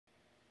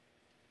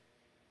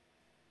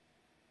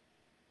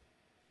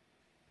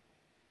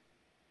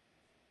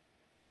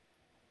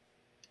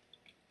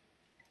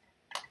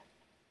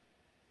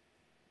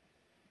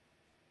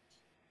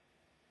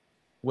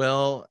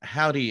Well,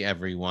 howdy,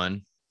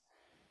 everyone.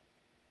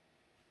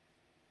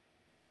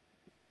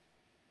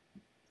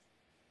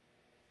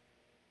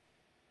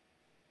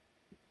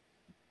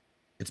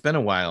 It's been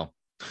a while.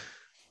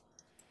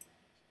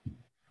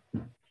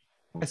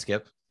 Hi,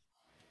 Skip.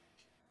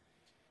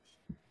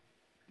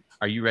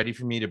 Are you ready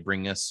for me to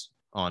bring us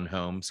on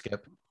home,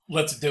 Skip?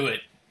 Let's do it.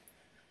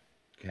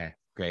 Okay,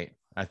 great.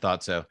 I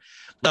thought so.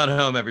 On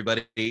home,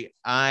 everybody.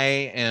 I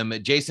am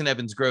Jason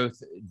Evans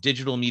Groth,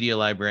 digital media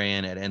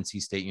librarian at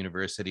NC State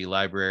University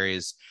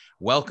Libraries.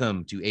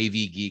 Welcome to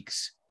AV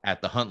Geeks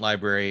at the Hunt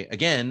Library.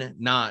 Again,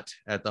 not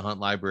at the Hunt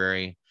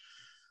Library.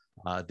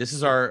 This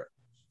is our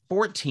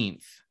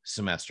 14th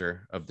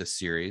semester of this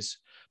series,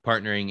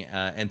 partnering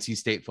NC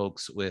State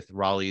folks with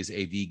Raleigh's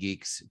AV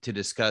Geeks to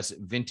discuss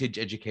vintage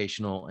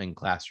educational and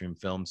classroom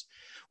films.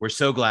 We're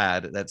so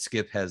glad that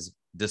Skip has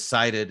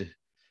decided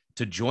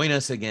to join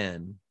us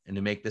again and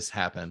to make this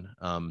happen.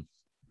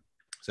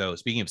 So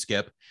speaking of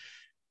Skip,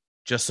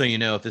 just so you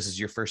know, if this is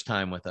your first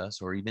time with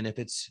us, or even if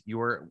it's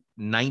your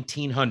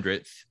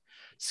 1900th,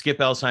 Skip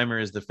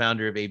Elsheimer is the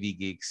founder of AV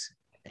Geeks,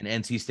 an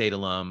NC State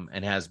alum,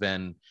 and has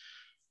been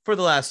for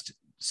the last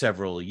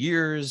several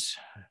years,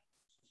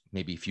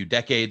 maybe a few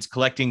decades,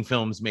 collecting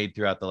films made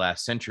throughout the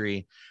last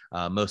century,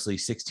 mostly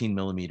 16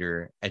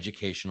 millimeter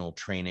educational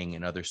training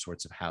and other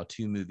sorts of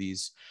how-to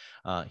movies.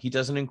 He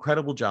does an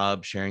incredible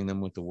job sharing them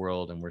with the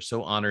world, and we're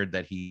so honored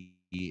that he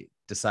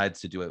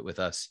decides to do it with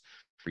us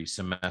every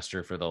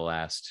semester for the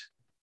last,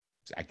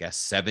 I guess,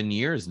 7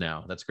 years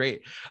now. That's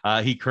great.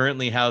 He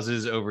currently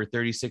houses over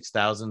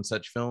 36,000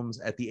 such films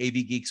at the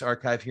AV Geeks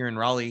archive here in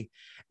Raleigh,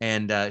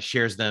 and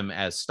shares them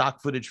as stock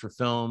footage for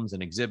films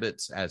and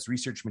exhibits, as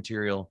research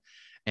material,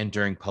 and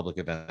during public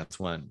events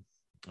when.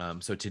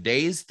 So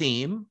today's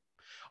theme,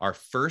 our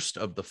first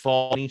of the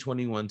fall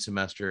 2021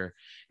 semester,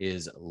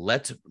 is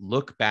Let's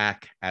Look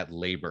Back at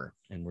Labor.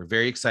 And we're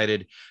very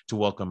excited to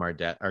welcome our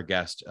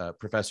guest,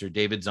 Professor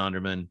David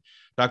Zonderman.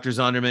 Dr.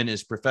 Zonderman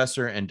is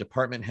professor and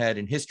department head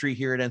in history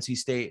here at NC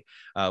State,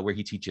 where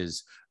he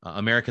teaches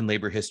American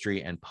labor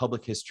history and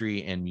public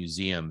history and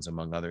museums,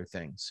 among other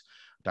things.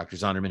 Dr.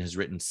 Zonderman has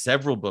written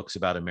several books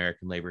about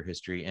American labor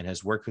history and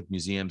has worked with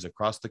museums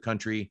across the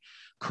country,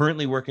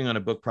 currently working on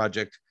a book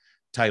project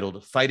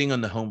titled Fighting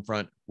on the Home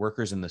Front,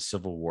 Workers in the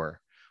Civil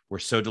War. We're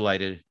so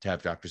delighted to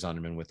have Dr.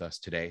 Zonderman with us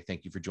today.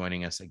 Thank you for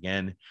joining us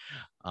again.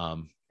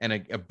 And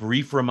a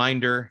brief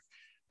reminder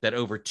that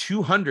over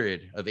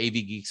 200 of AV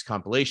Geeks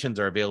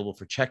compilations are available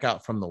for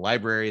checkout from the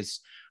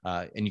libraries.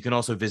 And you can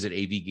also visit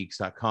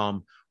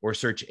avgeeks.com or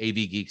search AV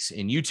Geeks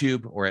in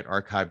YouTube or at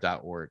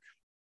archive.org.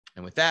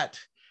 And with that,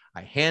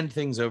 I hand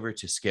things over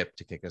to Skip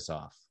to kick us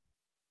off.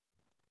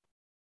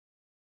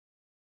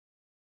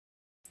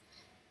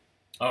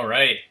 All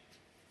right.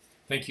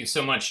 Thank you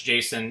so much,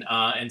 Jason.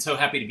 And so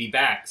happy to be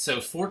back.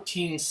 So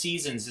 14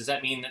 seasons, does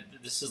that mean that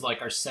this is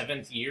like our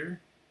 7th year?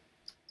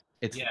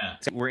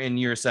 We're in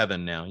year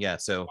 7 now. Yeah.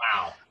 So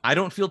Wow. I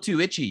don't feel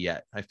too itchy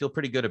yet. I feel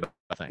pretty good about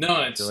things.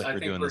 No, I feel like I we're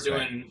think doing we're this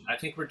right. doing I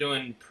think we're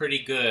doing pretty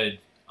good.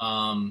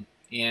 And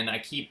I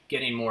keep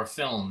getting more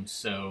films,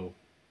 so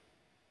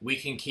we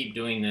can keep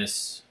doing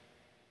this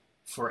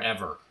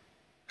forever.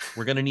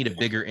 We're going to need a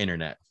bigger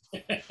internet.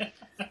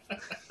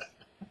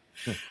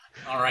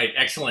 All right,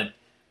 excellent.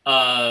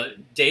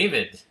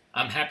 David,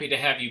 I'm happy to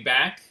have you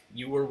back.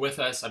 You were with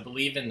us, I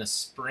believe, in the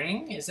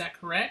spring. Is that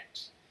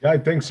correct? Yeah, I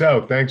think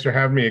so. Thanks for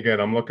having me again.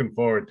 I'm looking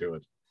forward to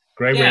it.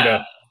 Great way Yeah,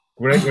 to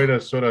great way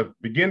to sort of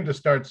begin to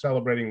start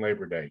celebrating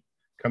Labor Day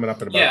coming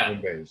up in about yeah.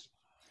 10 days.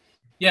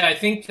 Yeah, I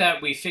think that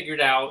we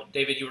figured out,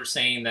 David, you were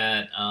saying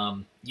that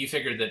you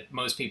figured that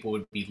most people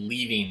would be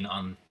leaving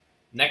on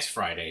next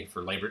Friday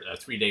for a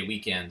 3-day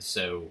weekend.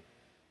 So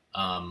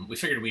we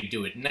figured we'd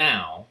do it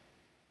now.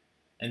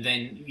 And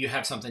then you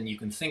have something you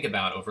can think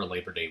about over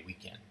Labor Day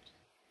weekend.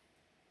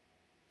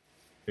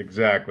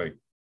 Exactly.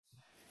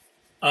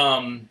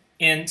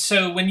 And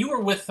so when you were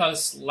with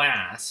us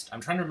last,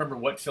 I'm trying to remember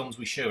what films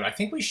we showed. I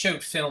think we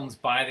showed films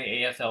by the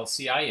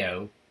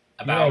AFL-CIO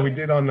Yeah, about we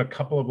did on a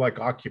couple of like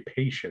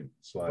occupations,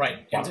 like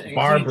right, including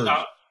barbers.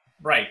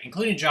 right,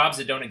 including jobs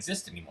that don't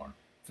exist anymore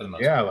for the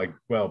most Yeah, part.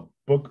 like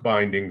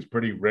bookbinding's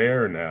pretty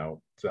rare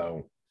now.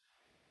 So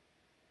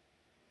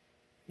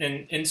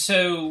And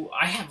so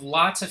I have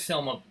lots of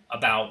film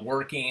about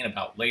working,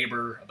 about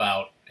labor,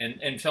 about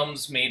and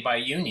films made by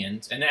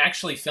unions, and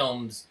actually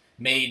films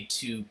made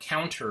to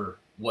counter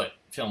what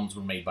films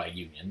were made by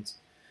unions,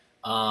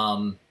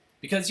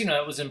 because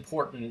it was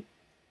important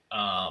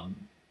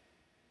um,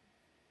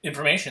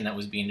 information that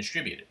was being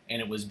distributed,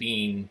 and it was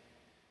being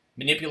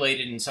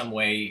manipulated in some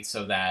way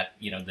so that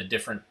the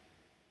different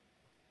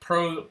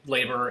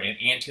pro-labor and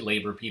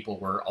anti-labor people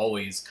were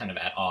always kind of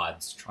at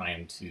odds,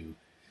 trying to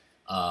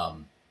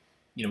um,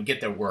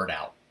 get their word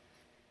out.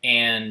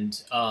 And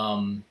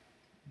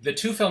the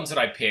two films that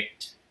I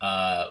picked,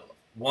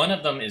 one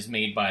of them is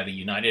made by the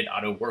United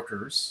Auto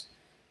Workers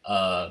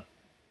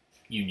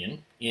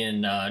Union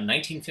in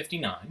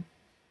 1959.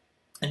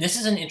 And this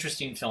is an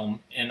interesting film,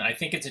 and I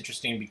think it's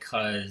interesting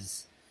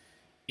because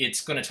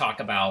it's going to talk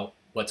about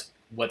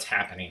what's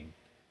happening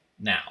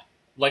now.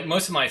 like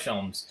most of my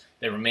films,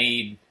 they were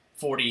made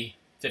 40,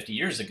 50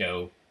 years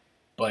ago,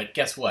 but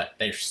guess what?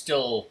 They're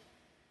still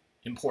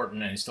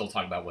important and still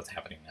talk about what's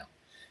happening now.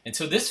 And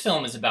so this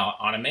film is about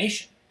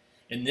automation.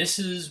 And this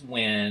is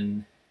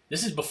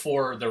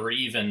before there were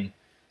even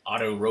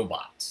auto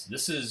robots.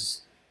 This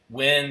is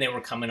when they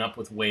were coming up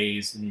with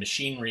ways and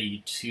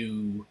machinery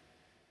to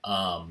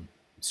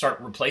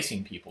start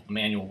replacing people, the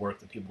manual work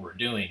that people were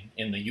doing,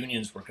 and the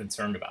unions were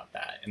concerned about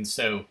that. And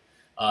so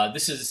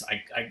this is,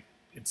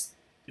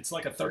 it's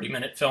like a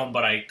 30-minute film,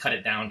 but I cut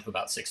it down to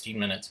about 16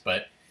 minutes,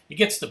 but it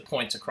gets the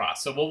points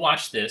across. So we'll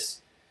watch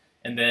this,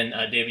 and then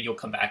David, you'll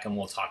come back and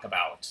we'll talk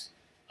about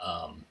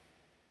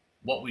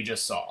what we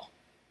just saw.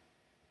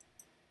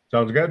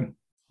 Sounds good.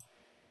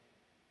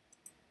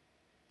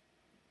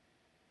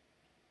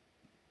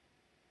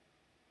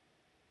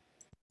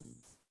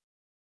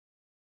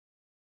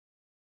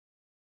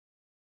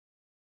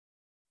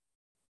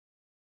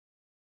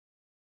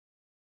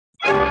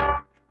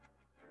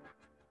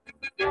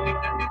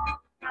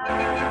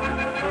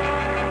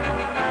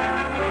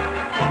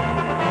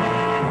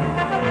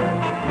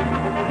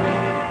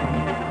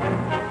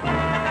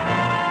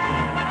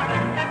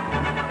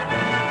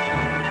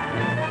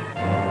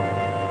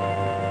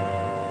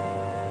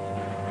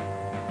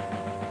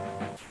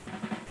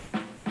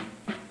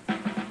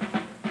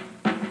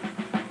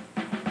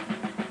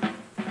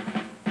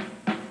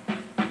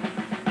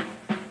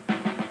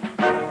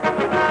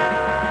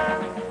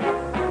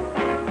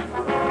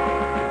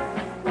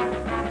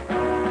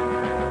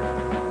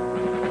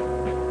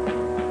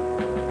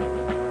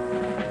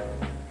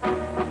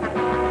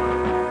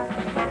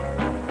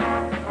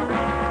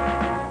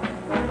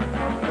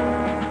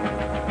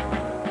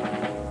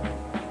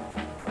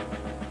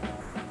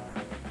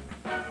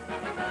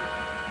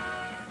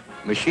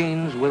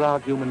 Machines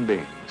without human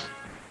beings.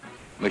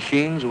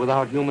 Machines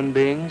without human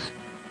beings,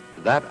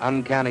 that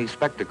uncanny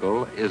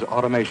spectacle is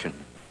automation.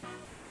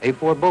 A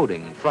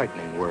foreboding,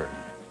 frightening word.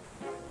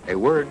 A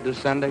word to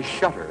send a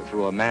shudder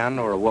through a man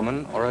or a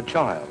woman or a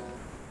child,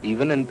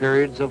 even in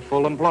periods of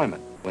full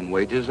employment, when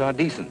wages are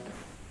decent,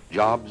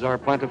 jobs are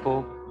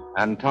plentiful,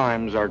 and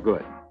times are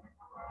good.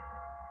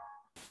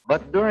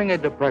 But during a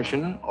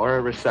depression or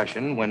a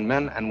recession, when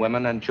men and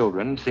women and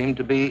children seem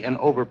to be in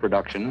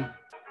overproduction,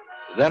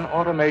 then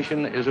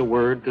automation is a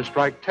word to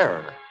strike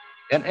terror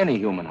in any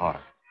human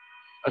heart,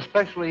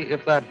 especially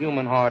if that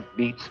human heart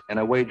beats in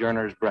a wage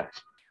earner's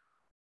breast.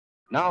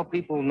 Now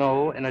people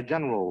know in a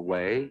general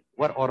way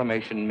what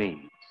automation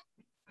means.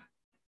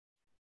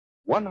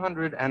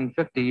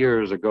 150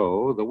 years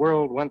ago, the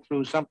world went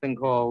through something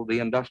called the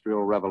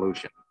Industrial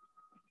Revolution.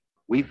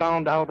 We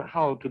found out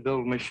how to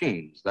build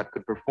machines that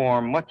could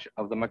perform much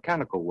of the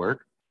mechanical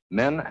work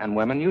men and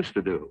women used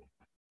to do.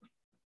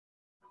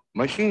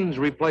 Machines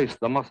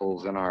replaced the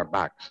muscles in our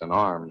backs and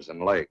arms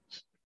and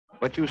legs,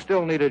 but you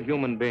still needed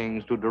human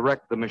beings to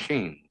direct the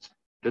machines,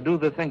 to do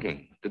the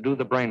thinking, to do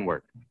the brain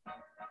work.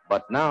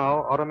 But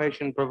now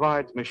automation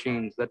provides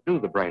machines that do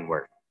the brain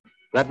work,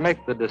 that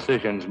make the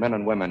decisions men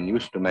and women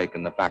used to make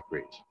in the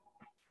factories.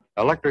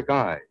 Electric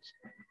eyes,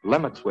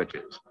 limit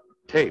switches,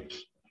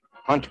 tapes,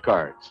 punch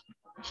cards,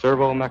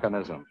 servo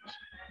mechanisms.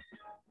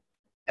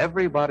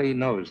 Everybody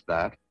knows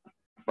that.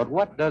 But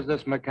what does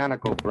this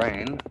mechanical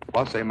brain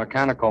plus a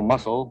mechanical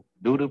muscle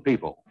do to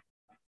people,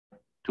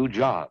 to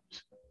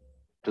jobs,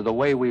 to the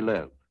way we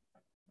live?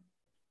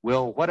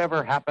 Will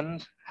whatever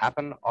happens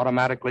happen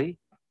automatically?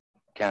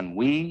 Can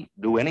we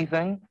do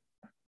anything?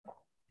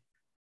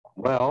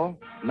 Well,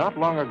 not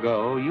long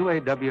ago,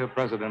 UAW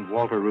President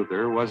Walter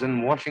Reuther was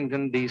in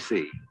Washington,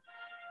 D.C.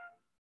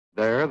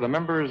 There, the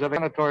members of a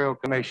senatorial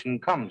commission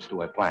comes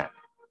to a plant.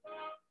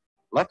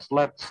 Let's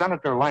let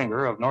Senator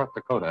Langer of North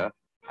Dakota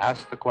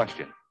ask the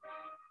question.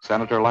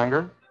 Senator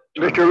Langer?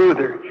 Mr.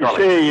 Reuther, you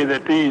say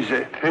that these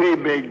three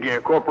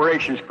big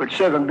corporations put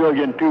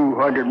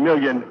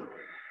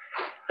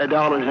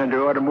 $7,200,000,000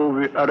 into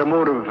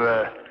automotive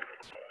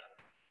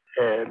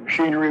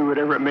machinery,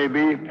 whatever it may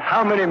be.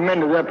 How many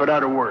men does that put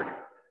out of work?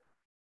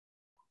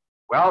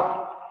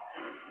 Well,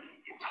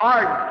 it's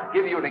hard to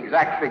give you an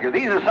exact figure.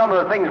 These are some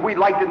of the things we'd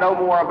like to know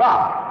more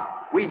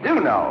about. We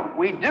do know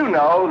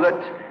that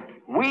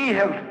we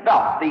have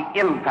felt the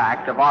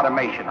impact of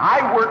automation.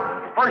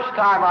 First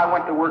time I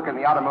went to work in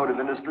the automotive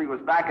industry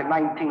was back in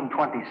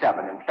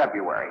 1927 in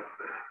February.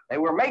 They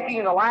were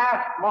making the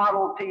last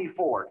Model T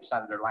Ford,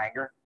 Senator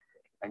Langer.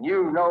 And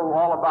you know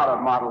all about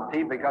a Model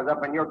T because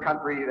up in your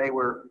country they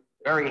were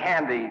very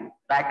handy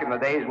back in the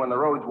days when the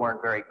roads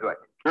weren't very good.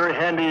 Very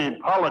handy in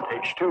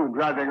politics, too,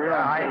 driving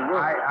around.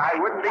 I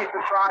wouldn't be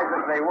surprised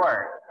if they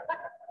were.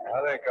 I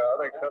think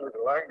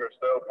Senator Langer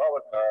still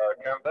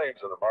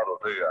campaigns in the Model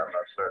T, I'm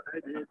not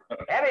certain.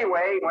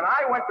 Anyway, when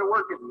I went to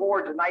work at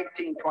Ford's in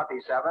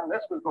 1927,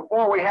 this was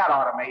before we had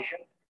automation,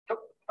 took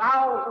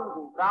thousands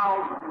and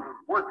thousands of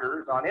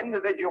workers on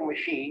individual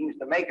machines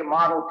to make a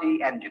Model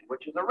T engine,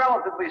 which is a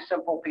relatively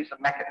simple piece of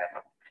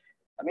mechanism.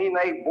 I mean,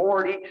 they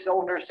bored each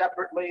cylinder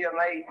separately and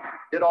they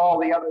did all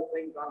the other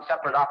things on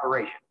separate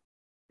operations.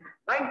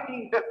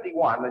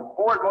 1951, the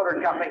Ford Motor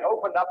Company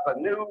opened up a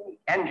new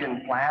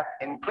engine plant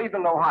in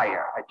Cleveland,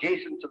 Ohio,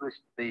 adjacent to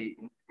the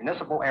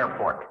municipal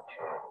airport.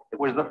 It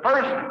was the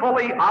first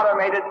fully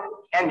automated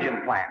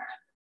engine plant.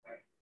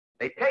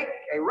 They take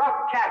a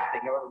rough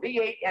casting of a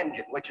V8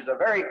 engine, which is a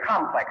very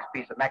complex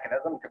piece of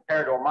mechanism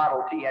compared to a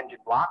Model T engine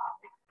block.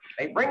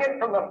 They bring it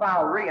from the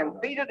foundry and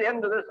feed it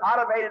into this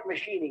automated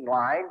machining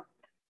line,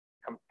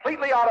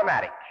 completely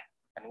automatic.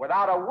 And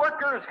without a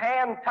worker's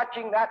hand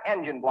touching that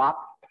engine block,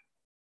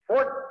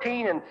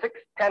 14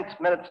 6/10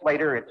 minutes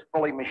later, it's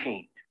fully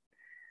machined.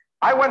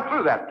 I went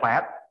through that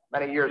plant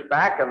many years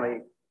back, and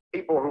the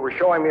people who were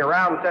showing me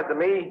around said to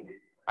me,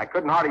 I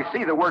couldn't hardly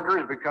see the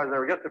workers because there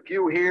were just a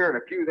few here and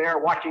a few there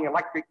watching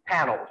electric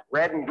panels,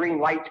 red and green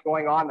lights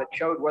going on that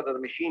showed whether the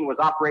machine was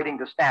operating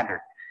to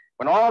standard.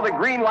 When all the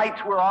green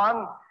lights were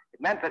on,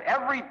 it meant that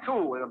every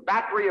tool in a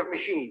battery of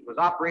machines was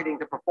operating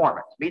to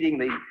performance, meeting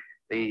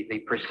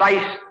the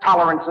precise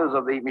tolerances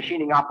of the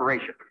machining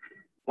operation.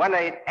 When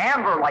the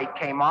amber light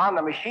came on,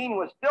 the machine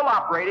was still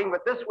operating,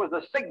 but this was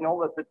a signal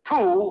that the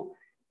tool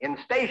in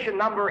station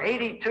number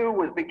 82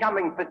 was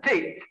becoming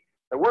fatigued.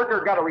 The worker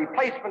got a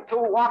replacement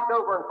tool, walked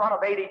over in front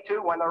of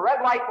 82. When the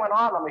red light went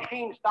on, the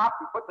machine stopped.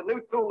 He put the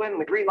new tool in,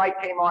 and the green light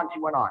came on, she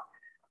went on.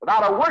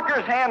 Without a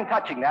worker's hand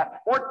touching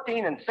that,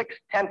 14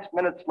 6/10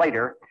 minutes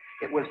later,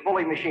 it was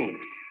fully machined.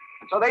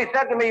 And so they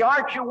said to me,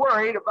 aren't you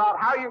worried about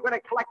how you're going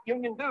to collect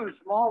union dues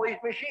from all these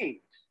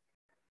machines?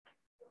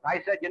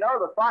 I said, you know,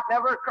 the thought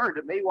never occurred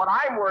to me. What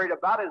I'm worried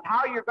about is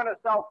how you're going to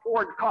sell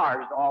Ford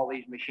cars to all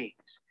these machines.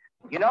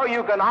 You know,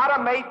 you can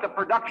automate the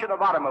production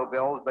of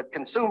automobiles, but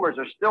consumers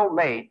are still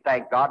made,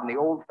 thank God, in the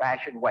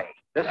old-fashioned way.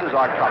 This is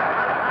our trouble.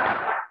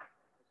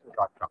 This is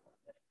our trouble.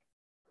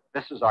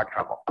 This is our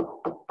trouble.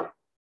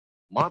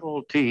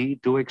 Model T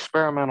to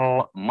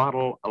experimental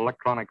model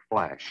electronic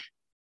flash.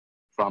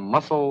 From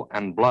muscle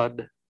and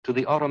blood to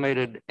the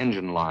automated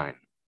engine line.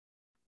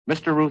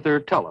 Mr. Ruther,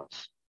 tell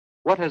us,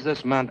 what has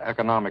this meant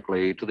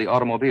economically to the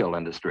automobile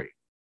industry?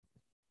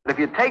 If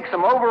you take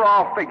some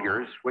overall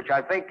figures, which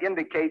I think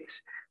indicates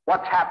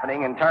what's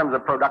happening in terms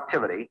of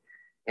productivity,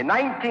 in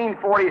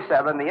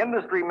 1947, the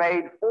industry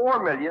made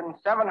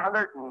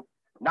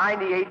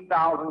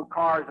 4,798,000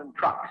 cars and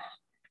trucks.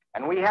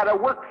 And we had a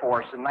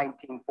workforce in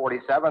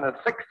 1947 of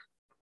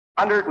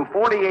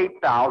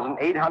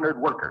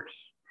 648,800 workers.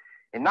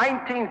 In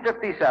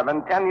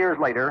 1957, 10 years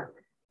later,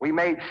 we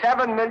made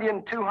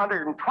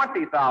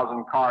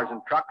 7,220,000 cars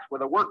and trucks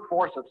with a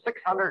workforce of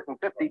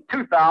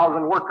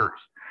 652,000 workers.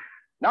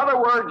 In other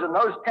words, in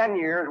those 10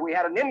 years, we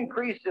had an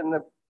increase in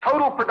the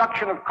total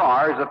production of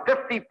cars of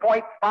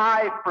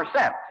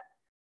 50.5%,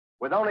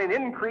 with only an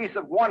increase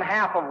of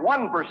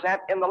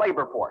 0.5% in the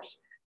labor force.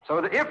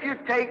 So that if you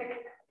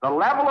take the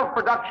level of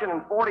production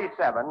in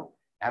 47,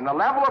 and the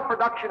level of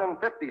production in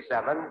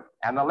 57,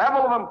 and the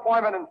level of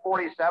employment in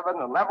 47,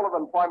 and the level of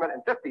employment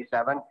in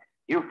 57,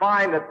 you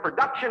find that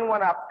production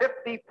went up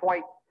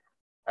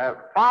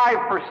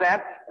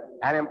 50.5%,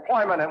 and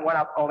employment went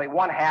up only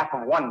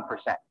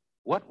 0.5%.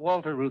 What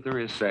Walter Ruther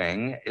is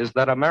saying is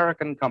that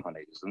American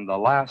companies in the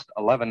last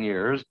 11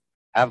 years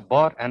have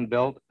bought and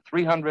built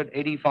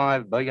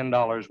 $385 billion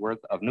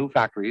worth of new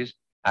factories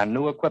and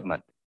new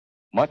equipment,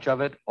 much of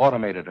it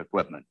automated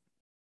equipment.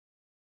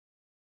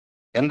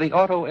 In the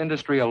auto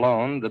industry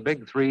alone, the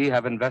big three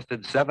have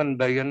invested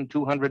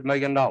 $7.2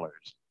 billion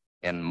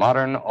in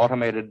modern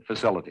automated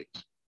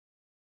facilities.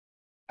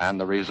 And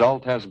the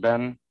result has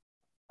been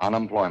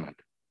unemployment.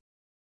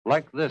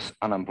 Like this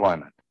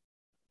unemployment,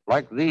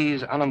 like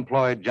these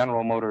unemployed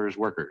General Motors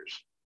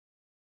workers.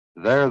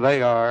 There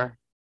they are,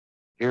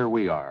 here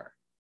we are.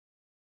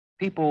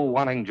 People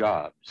wanting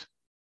jobs,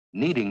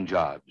 needing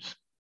jobs.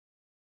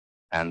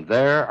 And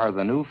there are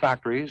the new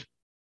factories,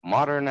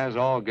 modern as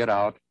all get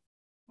out,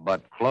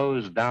 but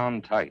closed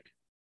down tight.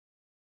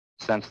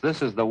 Since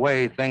this is the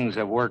way things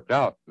have worked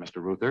out,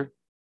 Mr. Ruther,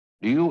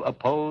 do you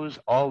oppose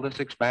all this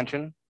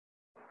expansion?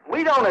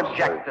 We don't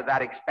object to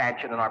that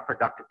expansion in our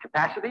productive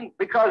capacity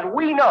because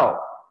we know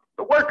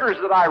the workers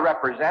that I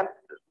represent,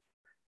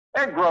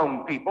 they're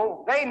grown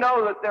people. They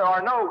know that there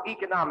are no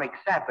economic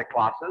Santa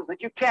Clauses, that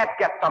you can't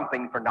get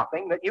something for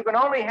nothing, that you can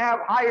only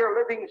have higher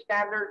living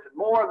standards and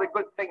more of the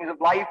good things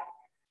of life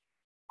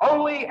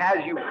only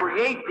as you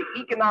create the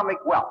economic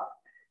wealth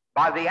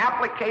by the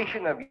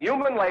application of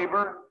human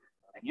labor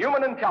and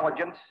human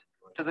intelligence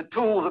to the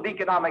tools of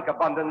economic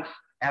abundance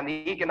and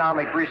the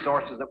economic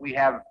resources that we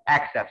have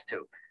access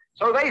to.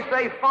 So they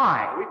say,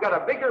 fine, we've got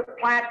a bigger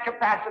plant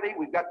capacity,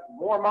 we've got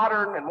more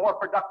modern and more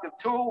productive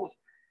tools,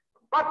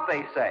 but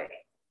they say,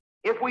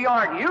 if we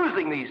aren't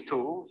using these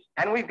tools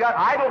and we've got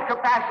idle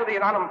capacity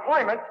and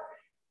unemployment,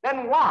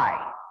 then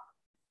why?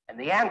 And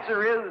the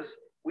answer is,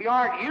 we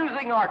aren't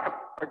using our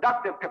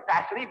productive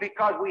capacity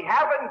because we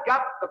haven't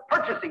got the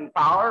purchasing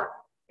power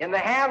in the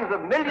hands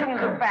of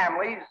millions of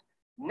families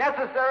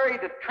necessary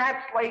to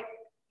translate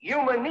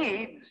human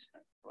needs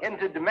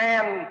into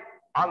demand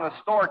on the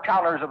store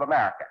counters of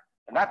America.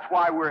 And that's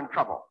why we're in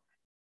trouble.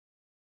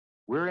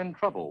 We're in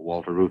trouble,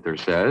 Walter Ruther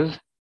says,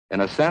 In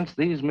a sense,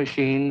 these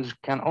machines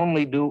can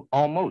only do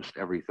almost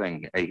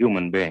everything a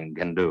human being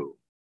can do,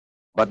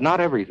 but not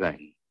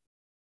everything.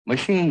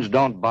 Machines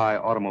don't buy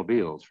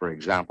automobiles, for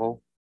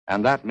example,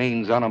 and that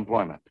means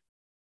unemployment.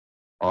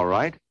 All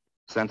right,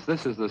 since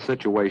this is the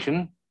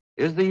situation,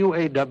 is the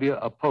UAW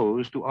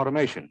opposed to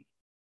automation?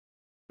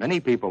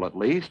 Many people, at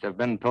least, have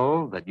been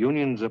told that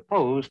unions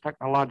oppose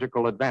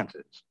technological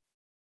advances.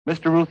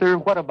 Mr. Ruther,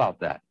 what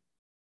about that?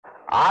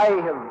 I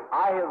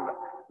have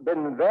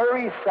been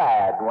very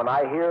sad when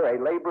I hear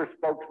a labor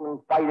spokesman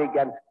fight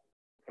against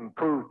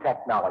improved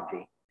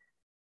technology.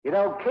 You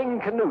know, King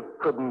Canute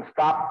couldn't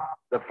stop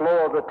the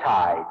flow of the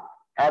tide,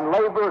 and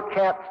labor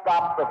can't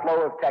stop the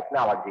flow of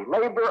technology.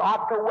 Labor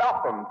ought to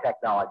welcome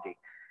technology.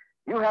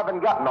 You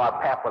haven't gotten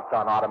our pamphlets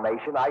on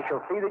automation. I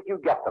shall see that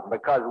you get them,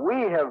 because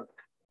we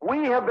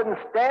have been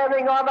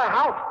standing on the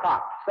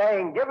housetops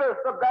saying, give us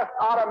the best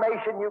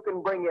automation you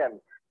can bring in.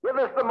 Give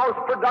us the most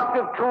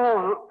productive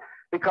tools,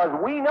 because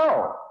we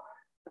know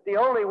that the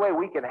only way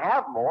we can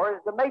have more is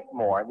to make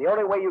more. And the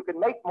only way you can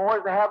make more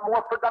is to have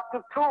more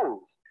productive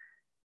tools.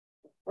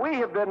 We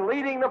have been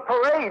leading the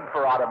parade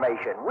for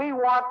automation. We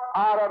want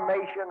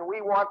automation.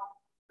 We want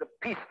the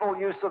peaceful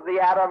use of the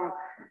atom,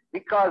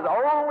 because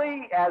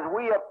only as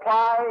we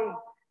apply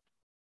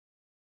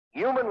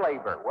human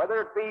labor,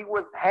 whether it be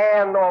with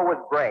hand or with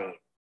brain,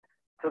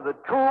 to the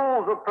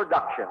tools of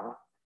production,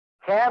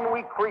 can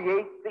we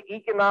create the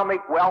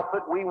economic wealth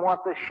that we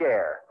want to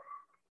share.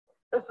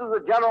 This is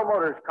a General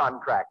Motors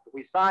contract that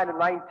we signed in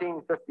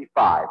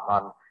 1955.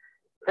 On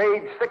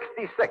page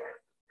 66,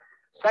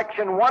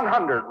 section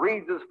 100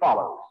 reads as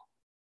follows.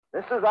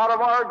 This is out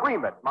of our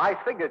agreement. My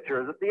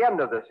signature is at the end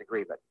of this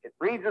agreement. It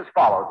reads as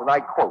follows, and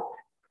I quote,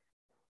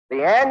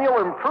 "The annual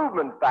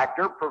improvement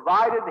factor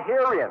provided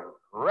herein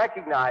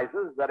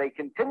recognizes that a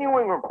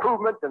continuing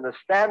improvement in the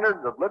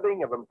standards of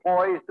living of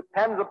employees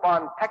depends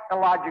upon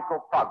technological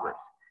progress,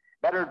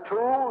 better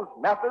tools,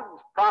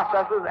 methods,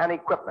 processes, and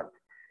equipment,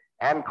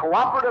 and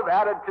cooperative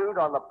attitude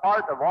on the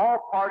part of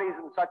all parties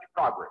in such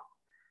progress.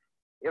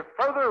 It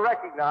further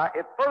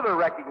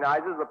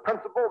recognizes the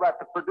principle that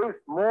to produce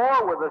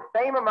more with the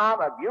same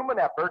amount of human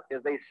effort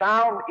is a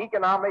sound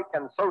economic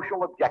and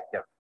social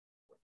objective.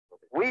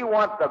 We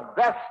want the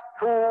best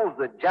tools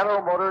that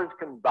General Motors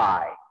can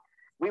buy.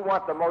 We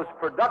want the most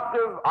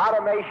productive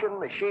automation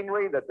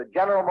machinery that the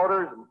General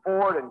Motors and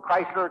Ford and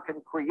Chrysler can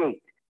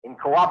create in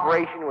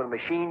cooperation with the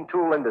machine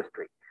tool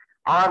industry.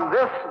 On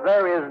this,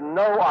 there is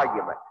no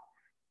argument.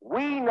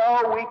 We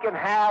know we can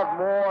have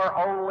more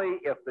only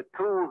if the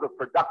tools of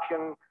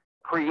production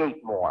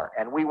create more,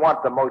 and we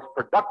want the most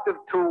productive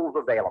tools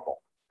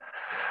available."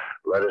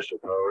 Let us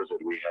suppose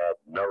that we have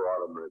no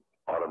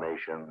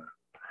automation,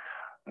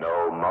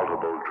 no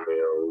multiple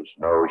drills,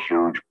 no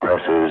huge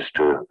presses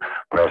to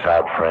press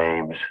out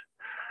frames.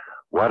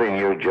 What, in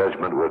your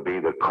judgment, would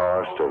be the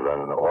cost of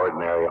an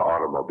ordinary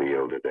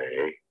automobile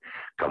today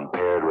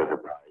compared with the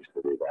price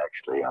that it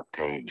actually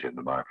obtains in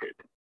the market?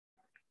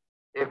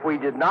 If we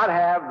did not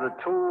have the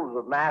tools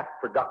of mass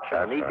production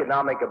and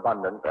economic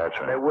abundance,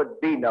 there would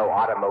be no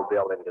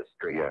automobile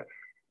industry. Yes.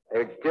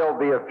 There'd still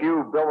be a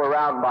few built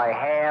around by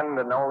hand,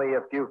 and only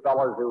a few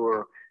fellows who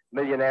were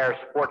millionaire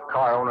sport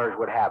car owners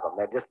would have them.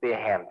 There'd just be a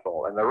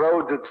handful, and the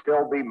roads would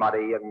still be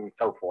muddy and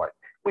so forth.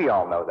 We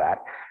all know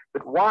that.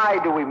 But why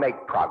do we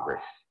make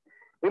progress?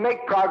 We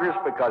make progress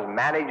because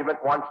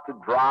management wants to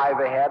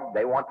drive ahead.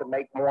 They want to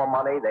make more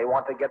money. They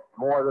want to get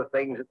more of the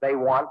things that they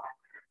want.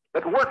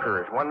 But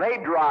workers, when they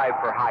drive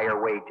for higher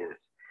wages,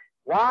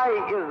 why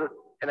is it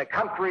in a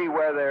country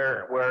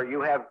where you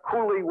have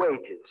coolie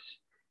wages,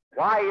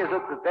 why is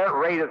it that their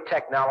rate of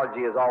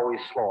technology is always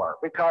slower?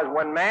 Because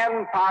when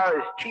manpower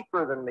is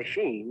cheaper than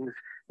machines,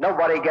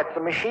 nobody gets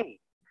a machine.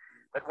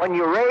 But when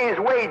you raise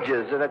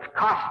wages and it's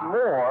cost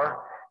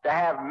more to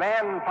have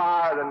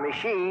manpower than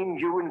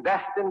machines, you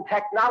invest in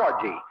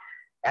technology.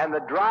 And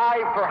the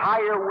drive for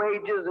higher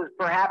wages is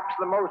perhaps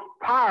the most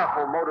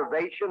powerful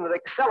motivation that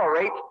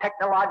accelerates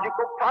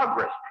technological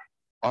progress.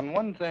 On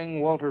one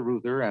thing, Walter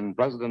Reuther and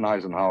President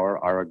Eisenhower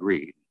are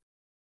agreed.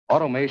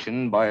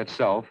 Automation by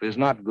itself is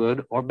not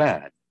good or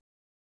bad.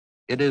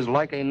 It is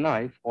like a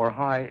knife or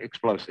high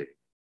explosive.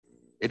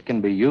 It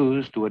can be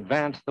used to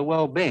advance the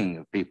well-being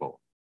of people.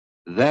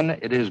 Then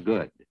it is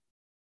good.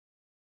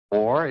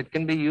 Or it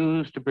can be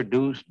used to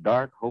produce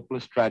dark,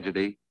 hopeless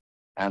tragedy,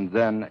 and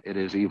then it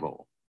is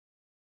evil.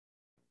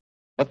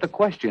 But the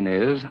question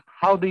is,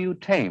 how do you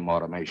tame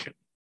automation?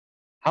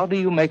 How do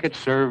you make it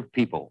serve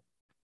people?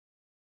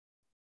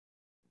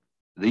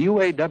 The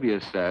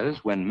UAW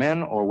says when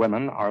men or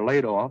women are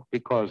laid off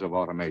because of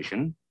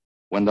automation,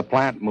 when the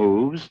plant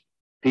moves,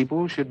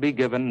 people should be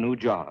given new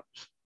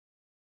jobs.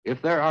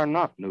 If there are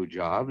not new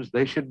jobs,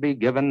 they should be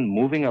given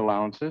moving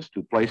allowances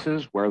to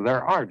places where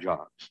there are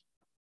jobs.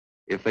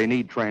 If they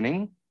need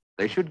training,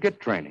 they should get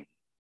training.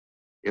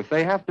 If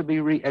they have to be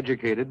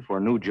re-educated for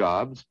new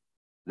jobs,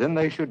 then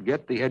they should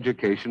get the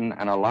education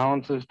and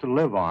allowances to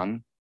live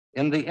on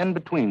in the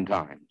in-between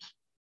times.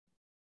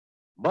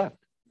 But,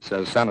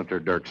 says Senator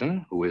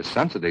Dirksen, who is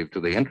sensitive to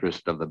the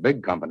interest of the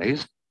big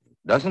companies,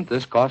 doesn't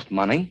this cost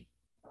money?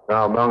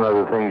 Now, among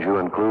other things, you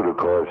include, of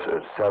course,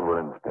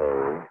 severance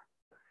pay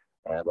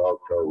and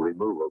also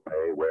removal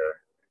pay, where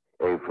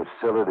a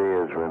facility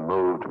is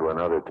removed to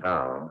another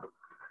town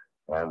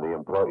and the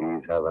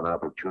employees have an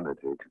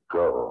opportunity to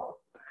go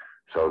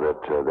so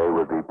that they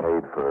would be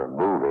paid for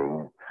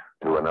moving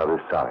to another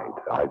site.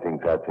 I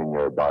think that's in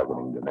your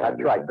bargaining demand.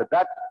 That's right, but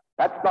that's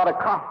not a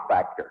cost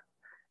factor,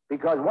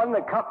 because when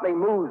the company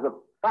moves a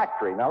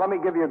factory, now let me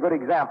give you a good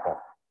example.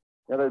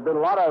 You know, there's been a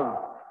lot of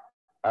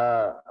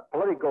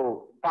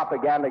political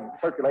propaganda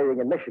circulating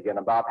in Michigan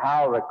about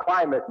how the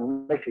climate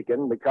in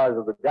Michigan, because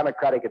of the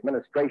Democratic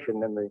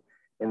administration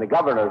in the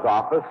governor's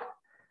office,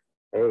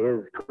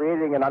 is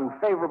creating an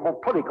unfavorable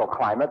political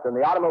climate, and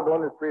the automobile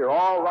industry are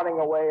all running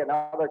away and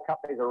other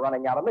companies are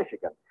running out of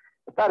Michigan.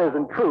 But that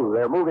isn't true.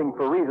 They're moving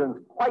for reasons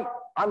quite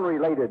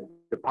unrelated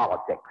to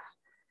politics.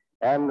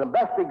 And the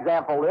best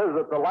example is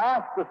that the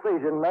last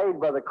decision made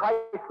by the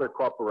Chrysler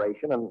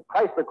Corporation, and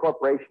Chrysler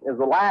Corporation is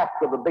the last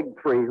of the big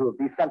three who have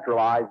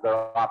decentralized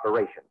their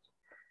operations.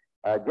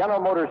 General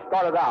Motors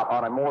started out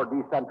on a more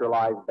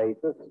decentralized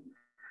basis.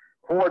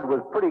 Ford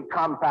was pretty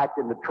compact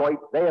in Detroit.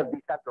 They have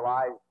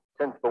decentralized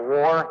since the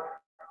war,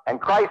 and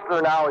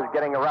Chrysler now is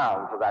getting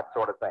around to that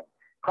sort of thing.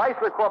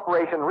 Chrysler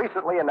Corporation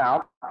recently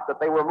announced that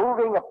they were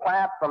moving a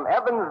plant from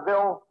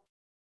Evansville,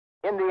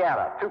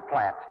 Indiana, 2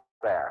 plants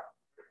there,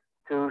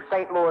 to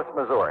St. Louis,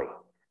 Missouri.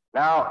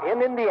 Now,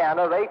 in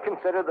Indiana, they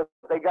consider that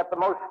they got the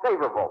most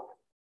favorable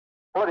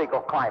political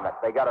climate.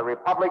 They got a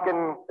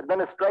Republican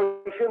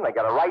administration, they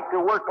got a right to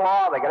work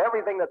law, they got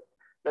everything that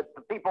the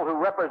people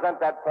who represent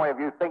that point of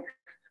view think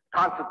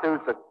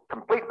constitutes a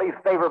completely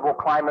favorable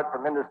climate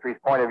from industry's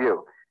point of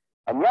view.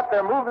 And yet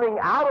they're moving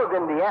out of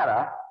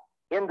Indiana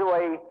into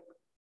a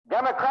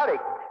Democratic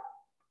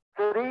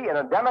city in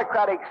a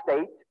Democratic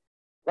state.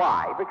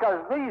 Why?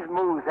 Because these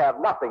moves have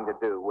nothing to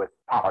do with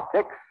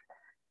politics.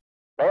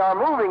 They are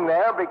moving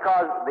there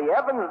because the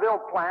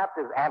Evansville plant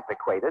is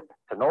antiquated.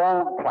 It's an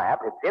old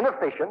plant. It's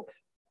inefficient.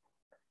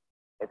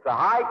 It's a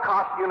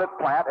high-cost unit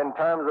plant in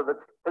terms of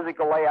its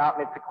physical layout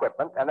and its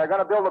equipment, and they're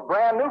going to build a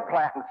brand new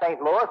plant in St.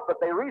 Louis, but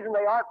the reason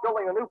they aren't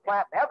building a new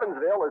plant in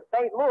Evansville is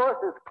St. Louis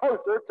is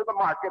closer to the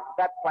market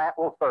that plant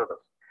will service,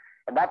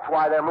 and that's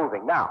why they're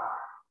moving. Now,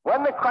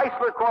 when the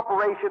Chrysler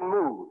Corporation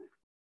moves,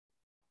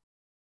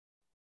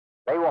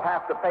 they will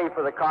have to pay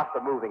for the cost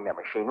of moving their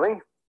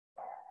machinery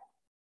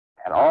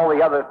and all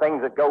the other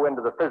things that go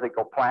into the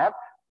physical plant,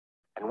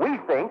 and we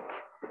think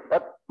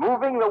that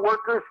moving the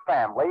worker's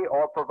family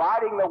or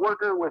providing the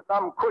worker with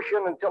some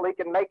cushion until he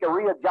can make a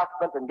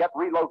readjustment and get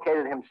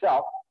relocated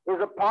himself is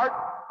a part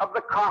of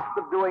the cost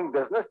of doing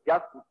business,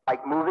 just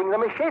like moving the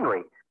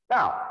machinery.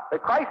 Now, the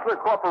Chrysler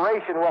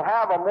Corporation will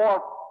have a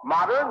more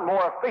modern,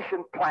 more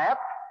efficient plant,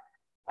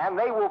 and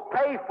they will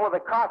pay for the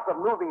cost of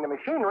moving the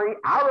machinery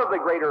out of the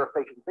greater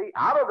efficiency,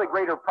 out of the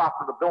greater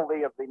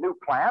profitability of the new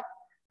plant,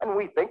 and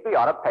we think they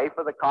ought to pay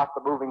for the cost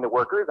of moving the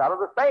workers out of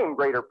the same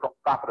greater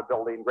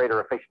profitability and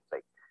greater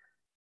efficiency.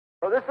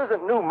 So this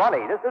isn't new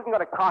money. This isn't going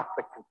to cost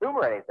the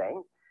consumer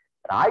anything.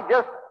 And I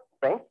just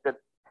think that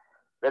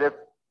if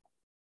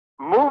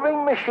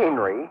moving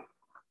machinery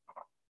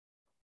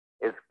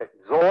is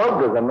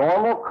absorbed as a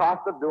normal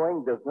cost of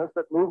doing business,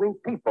 that moving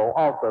people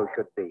also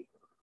should be.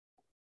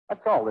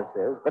 That's all this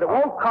is. But it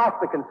won't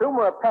cost the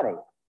consumer a penny.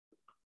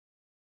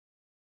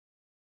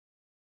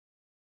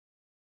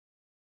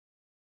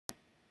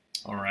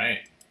 All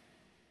right.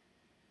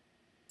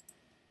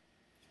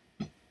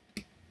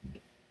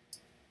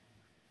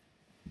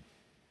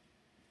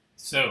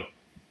 So,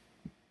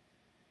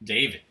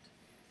 David,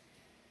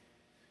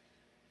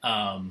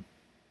 what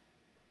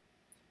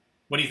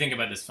do you think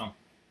about this film?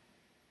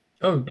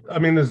 Oh, I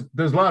mean,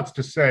 there's lots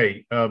to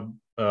say.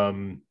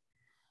 2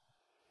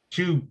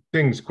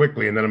 things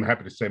quickly, and then I'm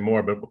happy to say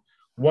more. But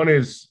one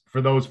is,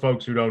 for those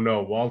folks who don't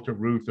know, Walter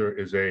Reuther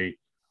is a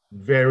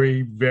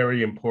very,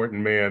 very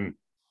important man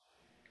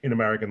in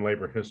American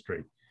labor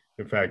history.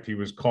 In fact, he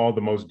was called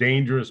the most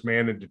dangerous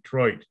man in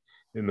Detroit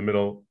in the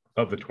middle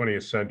of the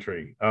 20th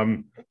century.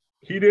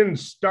 He didn't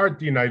start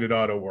the United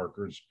Auto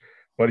Workers,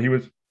 but he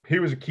was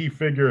a key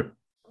figure,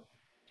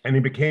 and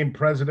he became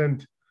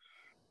president,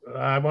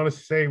 I want to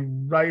say,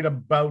 right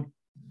about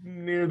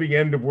near the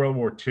end of World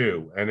War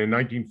II. And in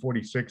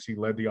 1946, he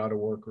led the auto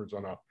workers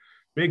on a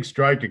big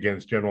strike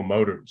against General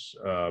Motors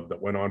that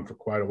went on for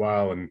quite a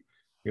while. And,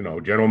 you know,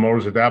 General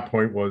Motors at that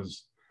point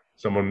was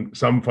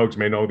some folks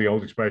may know the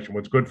old expression,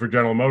 what's good for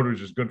General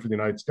Motors is good for the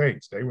United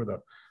States. They were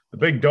the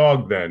big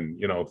dog then.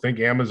 You know,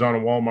 think Amazon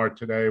and Walmart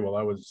today. Well,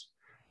 that was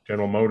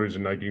General Motors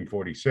in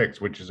 1946,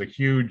 which is a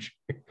huge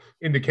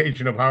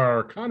indication of how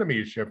our economy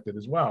has shifted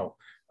as well.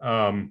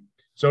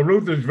 So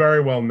Ruth is very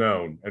well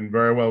known and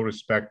very well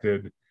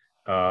respected.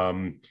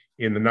 In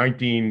the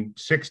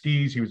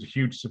 1960s, he was a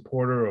huge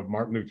supporter of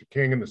Martin Luther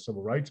King and the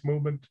Civil Rights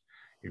Movement.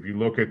 If you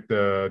look at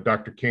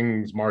Dr.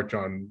 King's March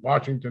on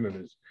Washington and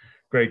his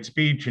great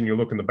speech, and you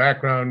look in the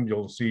background,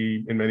 you'll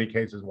see in many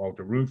cases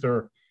Walter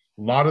Reuther.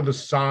 A lot of the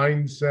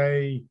signs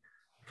say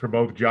for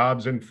both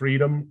jobs and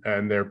freedom,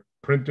 and they're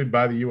printed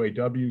by the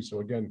UAW.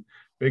 So again,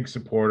 big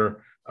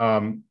supporter.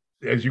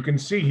 as you can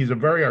see, he's a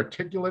very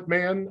articulate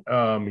man.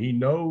 He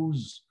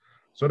knows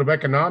sort of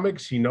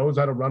economics. He knows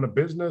how to run a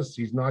business.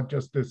 He's not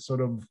just this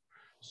sort of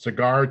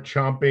cigar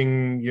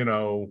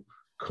chomping,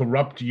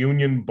 corrupt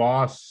union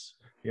boss,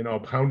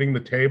 pounding the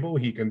table.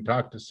 He can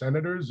talk to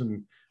senators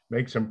and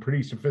make some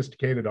pretty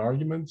sophisticated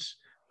arguments.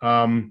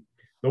 The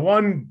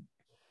one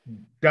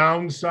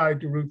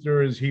downside to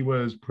Reuther is he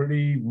was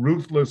pretty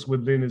ruthless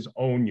within his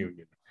own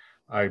union.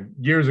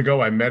 Years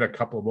ago, I met a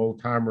couple of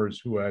old timers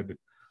who had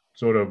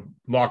sort of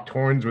locked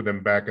horns with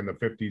him back in the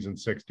 50s and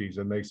 60s,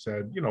 and they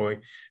said,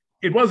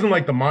 it wasn't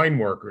like the mine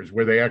workers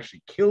where they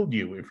actually killed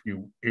you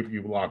if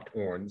you locked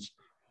horns.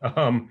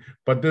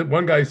 But the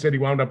one guy said he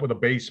wound up with a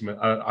basement,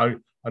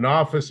 an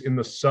office in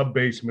the sub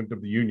basement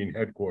of the union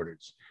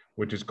headquarters,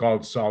 which is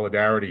called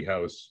Solidarity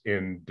House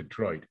in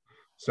Detroit.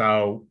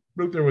 So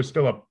Reuther was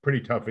still a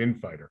pretty tough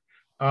infighter.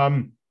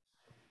 I'll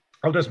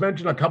just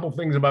mention a couple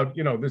things about,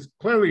 this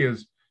clearly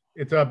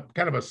it's a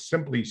kind of a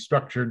simply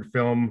structured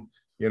film.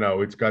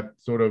 It's got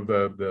sort of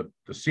the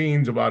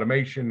scenes of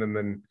automation, and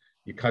then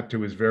you cut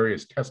to his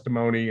various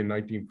testimony in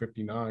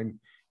 1959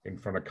 in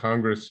front of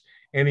Congress.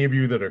 Any of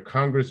you that are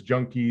Congress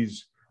junkies,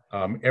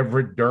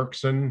 Everett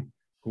Dirksen,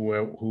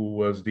 who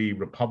was the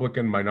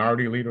Republican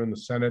minority leader in the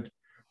Senate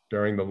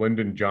during the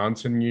Lyndon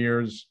Johnson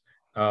years,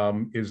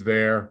 is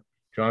there.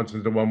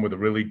 Johnson's the one with a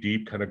really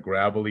deep, kind of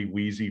gravelly,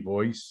 wheezy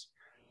voice.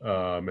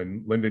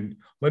 And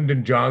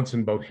Lyndon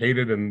Johnson both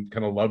hated and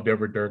kind of loved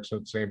Everett Dirksen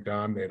at the same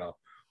time. They had a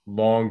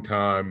long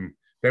time.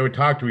 They would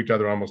talk to each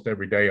other almost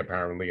every day,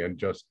 apparently, and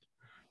just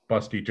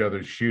bust each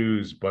other's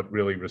shoes, but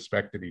really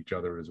respected each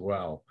other as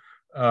well.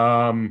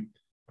 I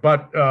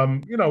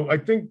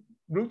think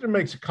Reuther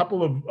makes a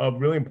couple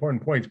of really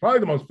important points. Probably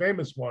the most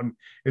famous one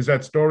is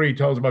that story he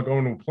tells about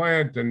going to a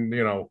plant, and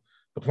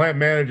the plant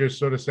manager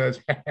sort of says,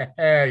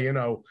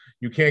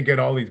 you can't get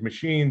all these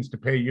machines to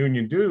pay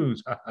union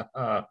dues.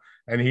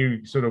 And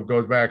he sort of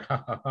goes back,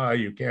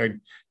 you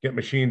can't get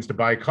machines to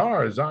buy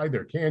cars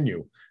either, can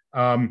you?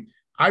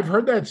 I've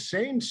heard that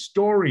same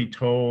story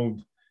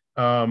told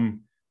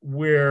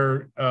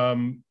where,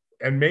 and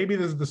maybe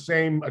this is the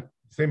same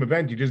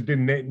event, you just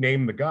didn't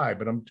name the guy,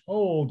 but I'm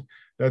told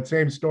that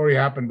same story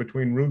happened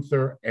between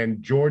Reuther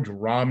and George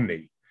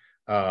Romney,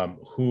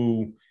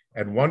 who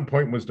at one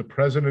point was the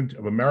president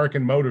of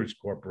American Motors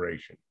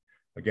Corporation.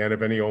 Again,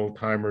 if any old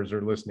timers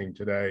are listening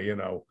today,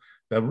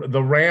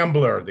 the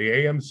Rambler, the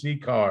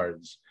AMC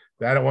cars,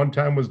 that at one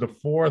time was the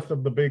fourth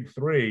of the big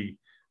three.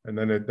 And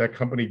then that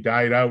company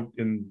died out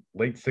in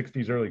late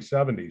 60s, early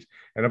 70s.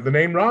 And if the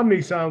name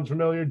Romney sounds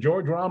familiar,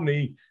 George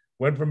Romney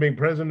went from being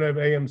president of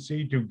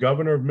AMC to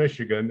governor of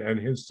Michigan, and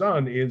his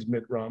son is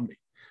Mitt Romney.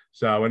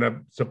 So,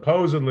 and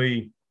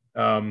supposedly,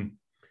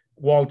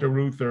 Walter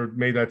Reuther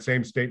made that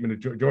same statement.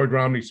 George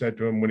Romney said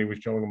to him when he was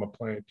showing him a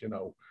plant,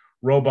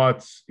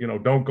 robots,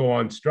 don't go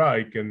on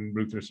strike. And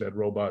Reuther said,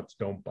 robots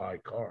don't buy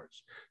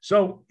cars.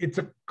 So it's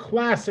a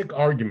classic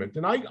argument.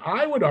 And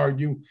I would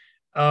argue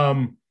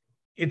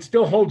it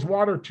still holds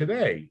water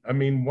today. I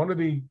mean, one of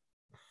the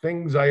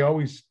things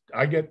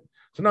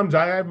sometimes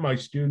I have my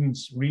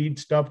students read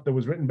stuff that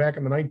was written back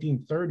in the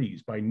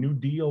 1930s by New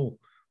Deal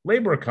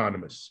labor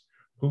economists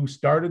who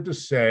started to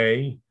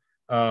say,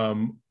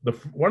 one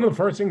of the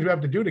first things we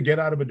have to do to get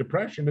out of a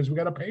depression is we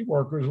got to pay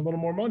workers a little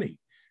more money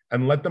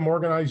and let them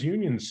organize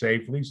unions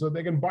safely so that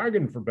they can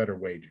bargain for better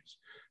wages.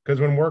 Because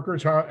when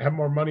workers have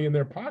more money in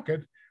their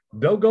pocket,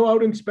 they'll go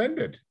out and spend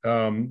it.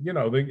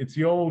 It's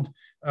the old,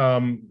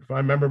 if I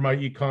remember my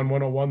Econ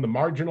 101, the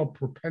marginal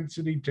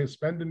propensity to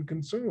spend and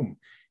consume.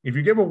 If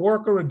you give a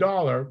worker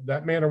 $1,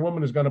 that man or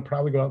woman is going to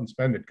probably go out and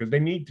spend it because they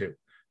need to.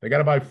 They got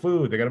to buy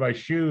food, they got to buy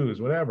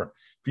shoes, whatever.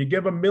 If you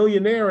give a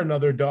millionaire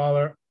another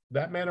 $1,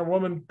 that man or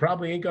woman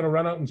probably ain't going to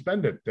run out and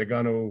spend it. They're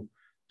going to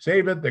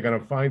save it. They're going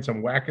to find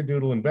some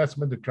wackadoodle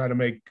investment to try to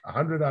make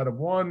 100 out of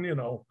one,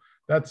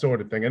 that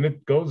sort of thing. And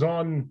it goes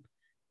on.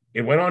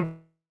 It went on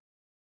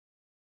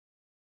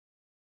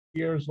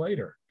years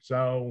later.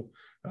 So,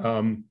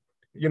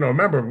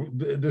 remember,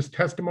 this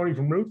testimony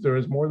from Reuther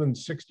is more than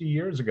 60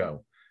 years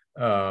ago.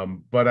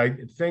 But I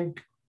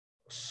think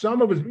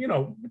some of his,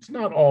 it's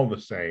not all the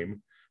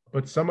same,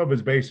 but some of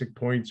his basic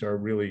points are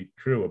really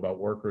true about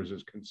workers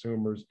as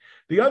consumers.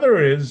 The other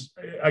is,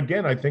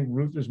 again, I think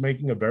Reuther's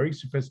making a very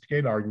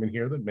sophisticated argument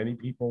here that many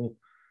people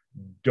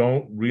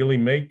don't really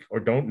make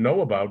or don't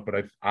know about,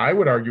 but I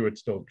would argue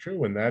it's still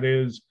true, and that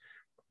is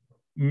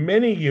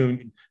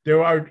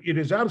it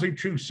is absolutely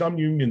true some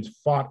unions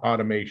fought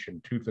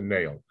automation tooth and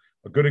nail.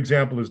 A good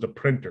example is the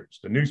printers,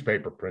 the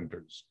newspaper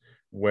printers,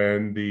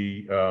 when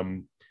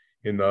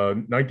in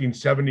the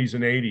 1970s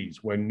and 80s,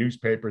 when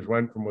newspapers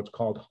went from what's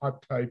called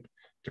hot type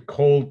to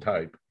cold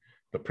type,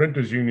 the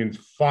printers unions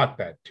fought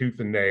that tooth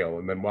and nail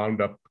and then wound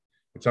up,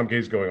 in some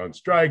cases, going on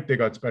strike. They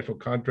got special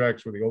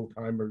contracts where the old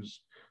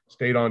timers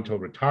stayed on till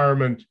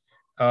retirement.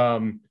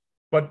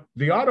 But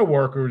the auto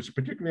workers,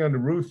 particularly under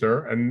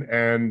Reuther,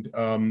 and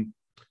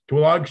to a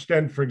large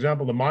extent, for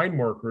example, the mine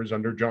workers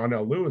under John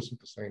L. Lewis at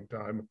the same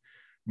time,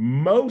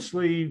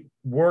 mostly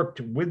worked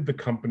with the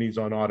companies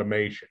on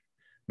automation.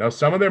 Now,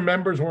 some of their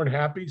members weren't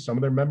happy. Some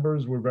of their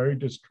members were very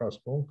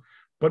distrustful.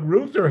 But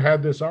Reuther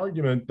had this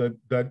argument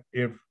that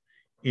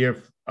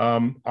if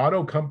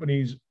auto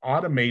companies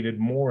automated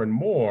more and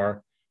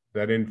more,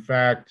 that in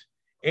fact,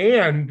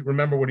 and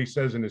remember what he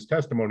says in his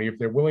testimony, if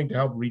they're willing to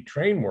help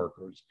retrain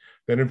workers,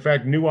 then in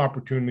fact, new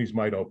opportunities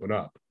might open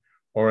up.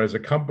 Or as a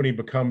company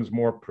becomes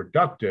more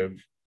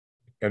productive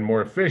and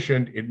more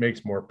efficient, it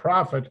makes more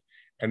profit,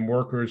 and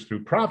workers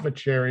through profit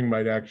sharing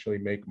might actually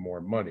make more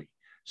money.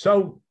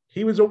 So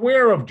he was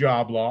aware of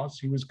job loss.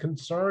 He was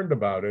concerned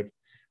about it,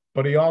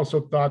 but he also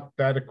thought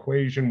that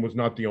equation was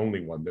not the only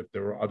one, that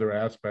there were other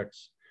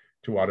aspects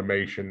to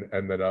automation,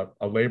 and that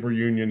a labor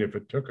union, if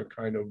it took a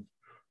kind of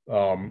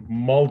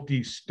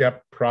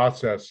multi-step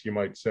process, you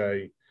might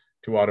say,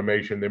 to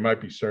automation, there might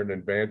be certain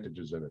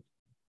advantages in it.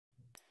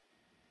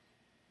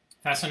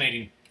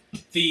 Fascinating.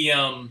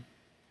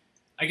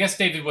 I guess,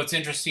 David, what's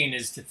interesting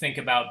is to think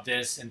about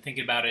this and think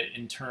about it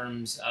in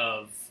terms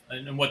of,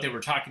 and what they were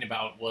talking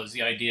about was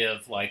the idea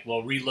of like,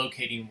 well,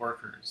 relocating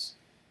workers.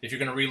 If you're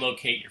going to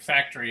relocate your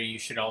factory, you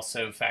should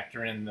also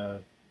factor in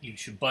you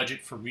should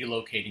budget for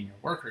relocating your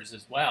workers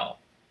as well.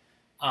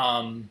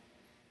 And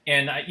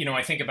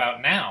I think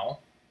about now,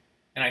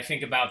 and I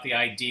think about the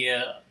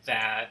idea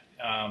that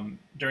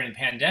during the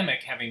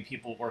pandemic, having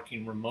people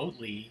working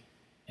remotely,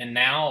 and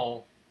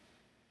now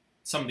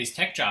some of these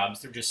tech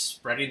jobs, they're just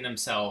spreading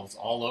themselves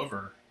all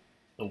over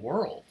the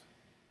world.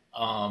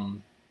 How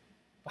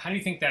do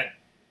you think that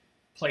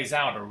plays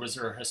out, or was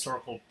there a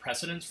historical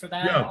precedence for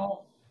that at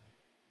all?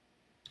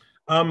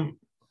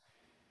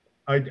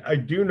 I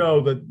do know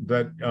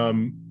that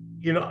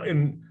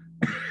in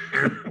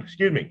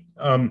excuse me,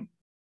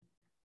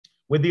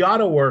 with the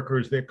auto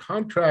workers, their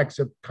contracts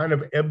have kind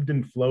of ebbed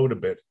and flowed a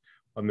bit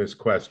on this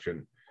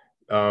question.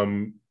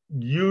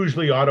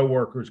 Usually auto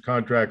workers'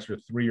 contracts are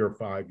 3 or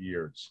 5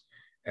 years.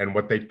 And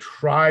what they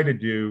try to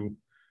do,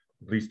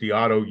 at least the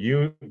auto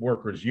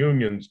workers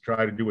unions,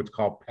 try to do what's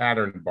called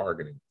pattern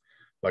bargaining.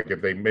 Like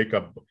if they make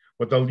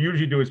what they'll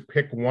usually do is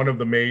pick one of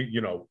the main,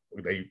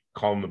 they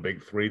call them the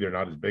big three. They're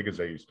not as big as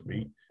they used to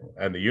be.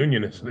 And the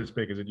union isn't as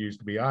big as it used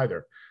to be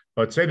either.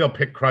 But say they'll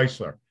pick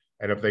Chrysler.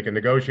 And if they can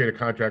negotiate a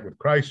contract with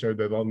Chrysler,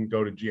 they'll then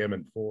go to GM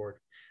and Ford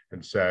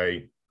and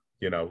say,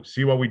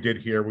 see what we did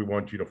here. We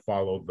want you to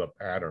follow the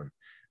pattern.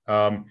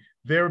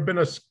 There have been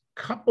a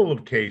couple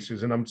of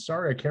cases, and I'm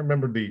sorry, I can't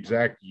remember the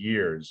exact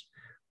years,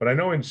 but I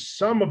know in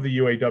some of the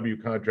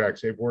UAW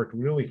contracts, they've worked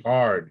really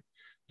hard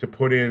to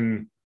put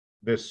in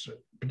this,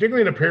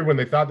 particularly in a period when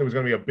they thought there was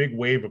going to be a big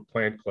wave of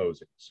plant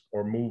closings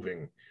or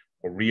moving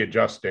or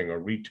readjusting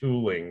or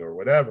retooling or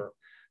whatever.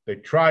 They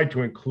tried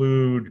to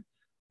include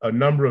a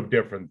number of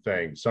different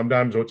things,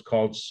 sometimes what's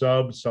called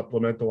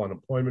supplemental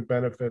unemployment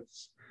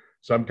benefits,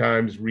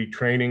 sometimes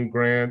retraining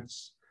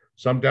grants,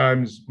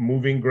 sometimes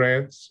moving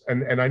grants.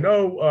 And I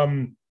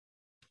know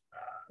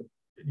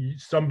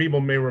some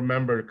people may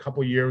remember a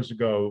couple of years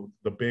ago,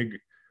 the big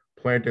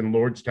plant in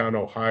Lordstown,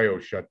 Ohio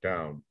shut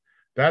down.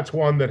 That's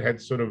one that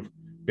had sort of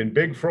been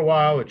big for a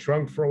while. It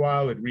shrunk for a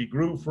while. It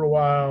regrew for a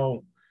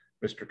while.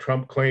 Mr.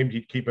 Trump claimed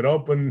he'd keep it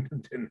open.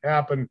 It didn't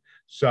happen.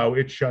 So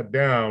it shut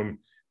down.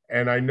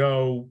 And I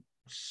know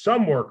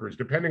some workers,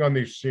 depending on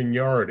their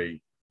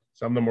seniority,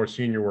 some of the more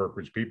senior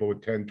workers, people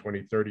with 10,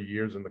 20, 30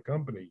 years in the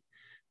company,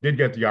 did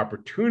get the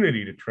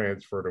opportunity to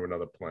transfer to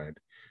another plant.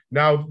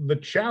 Now, the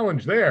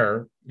challenge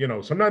there,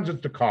 sometimes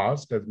it's the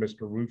cost, as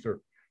Mr.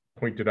 Reuther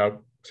pointed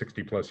out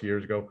 60 plus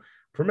years ago.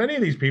 For many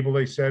of these people,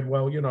 they said,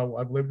 well,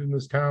 I've lived in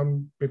this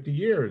town 50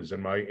 years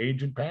and my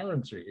aged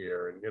parents are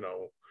here. And,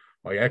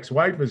 my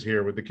ex-wife is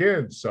here with the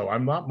kids. So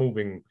I'm not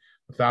moving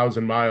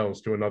 1,000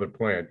 miles to another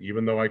plant,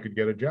 even though I could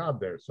get a job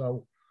there.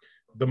 So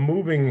the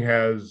moving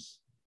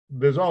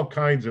there's all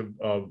kinds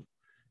of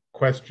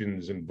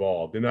questions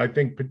involved. And I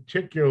think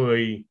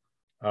particularly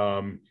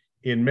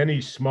in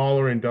many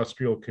smaller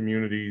industrial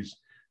communities,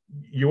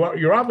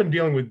 you're often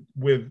dealing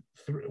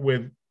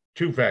with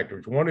two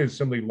factors. One is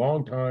simply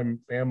long-time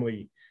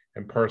family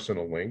and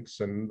personal links,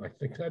 and I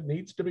think that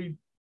needs to be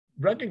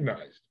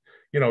recognized.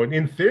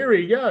 In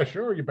theory, yeah,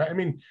 sure.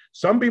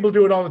 Some people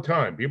do it all the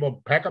time.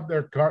 People pack up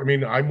their car.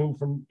 I moved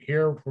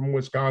from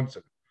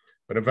Wisconsin,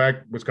 but in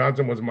fact,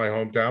 Wisconsin wasn't my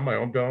hometown. My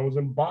hometown was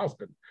in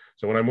Boston.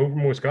 So when I moved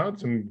from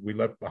Wisconsin, we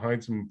left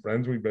behind some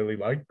friends we really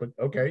liked, but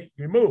okay,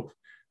 you move.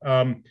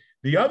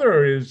 The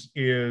other is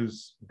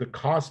the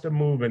cost of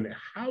moving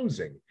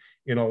housing.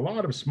 In a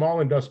lot of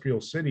small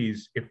industrial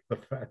cities, if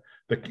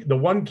the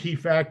one key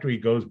factory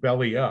goes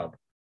belly up,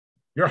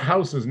 your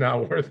house is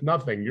now worth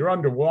nothing. You're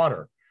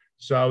underwater.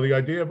 So the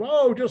idea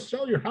of, just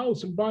sell your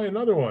house and buy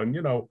another one,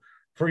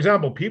 for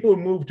example, people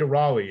who move to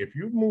Raleigh, if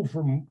you move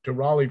to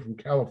Raleigh from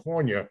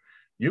California,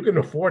 you can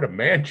afford a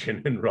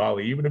mansion in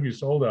Raleigh, even if you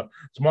sold a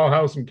small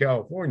house in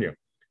California.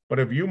 But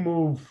if you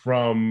move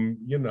from,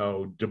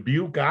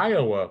 Dubuque,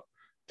 Iowa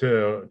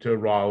to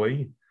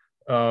Raleigh,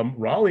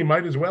 Raleigh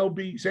might as well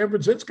be San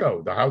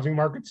Francisco. The housing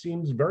market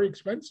seems very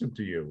expensive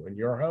to you, and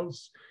your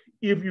house,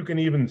 if you can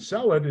even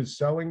sell it, is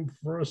selling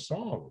for a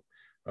song.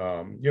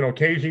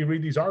 Occasionally you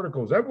read these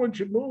articles, everyone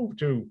should move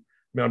to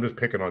mean, I'm just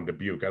picking on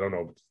Dubuque. I don't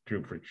know if it's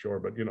true for sure,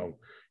 but you know,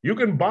 you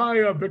can buy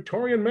a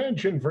Victorian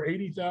mansion for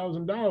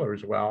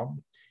 $80,000. Well,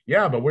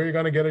 yeah, but where are you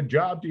going to get a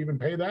job to even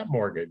pay that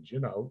mortgage? You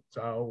know,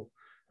 so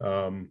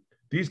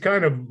these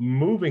kind of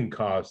moving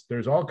costs,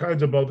 there's all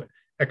kinds of both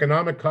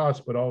economic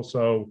costs, but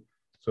also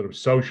sort of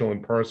social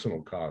and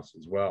personal costs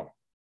as well.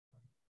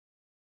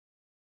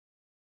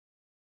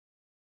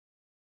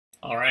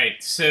 All right,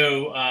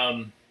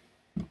 so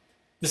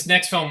this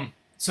next film,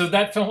 so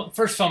that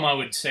first film, I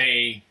would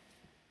say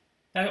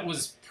that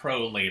was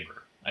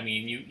pro-labor. I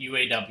mean,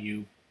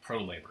 UAW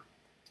pro-labor.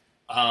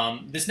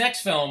 This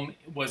next film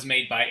was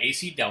made by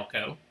AC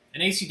Delco,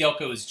 and AC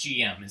Delco is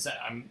GM. Is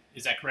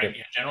that correct?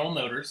 Yeah, General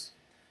Motors.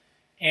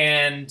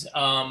 And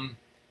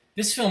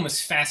this film is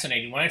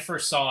fascinating. When I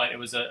first saw it, it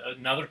was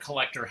another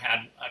collector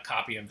had a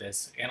copy of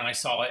this, and I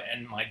saw it,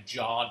 and my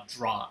jaw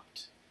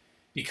dropped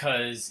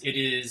because it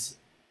is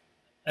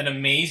an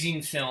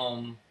amazing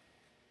film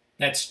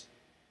that's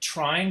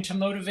trying to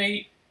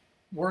motivate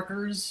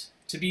workers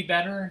to be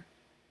better,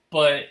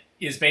 but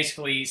is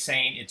basically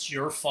saying it's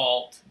your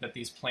fault that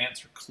these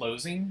plants are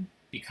closing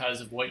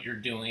because of what you're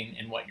doing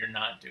and what you're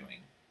not doing.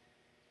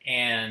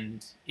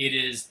 And it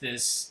is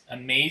this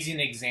amazing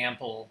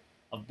example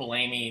of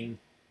blaming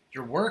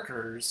your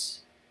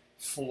workers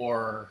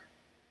for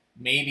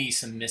maybe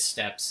some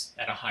missteps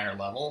at a higher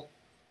level.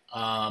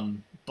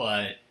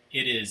 But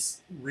it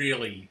is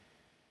really,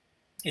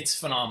 it's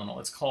phenomenal.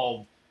 It's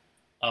called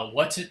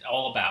What's It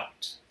All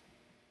About?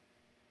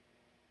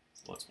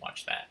 So let's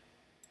watch that.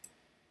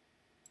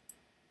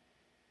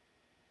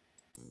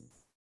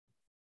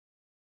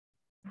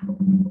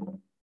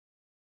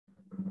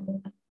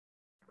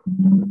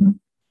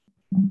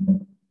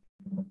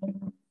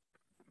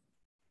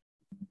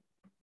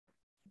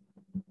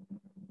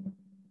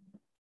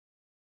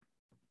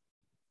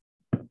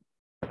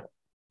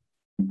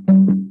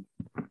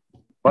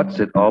 What's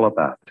it all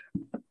about?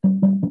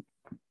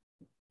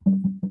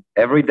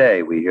 Every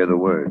day we hear the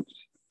words.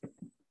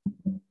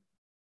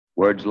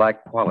 Words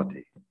like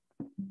quality,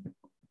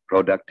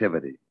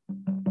 productivity,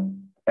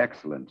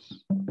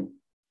 excellence,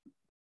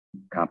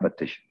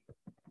 competition.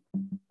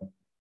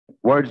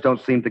 Words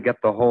don't seem to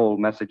get the whole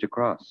message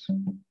across.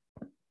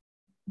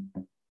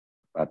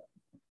 But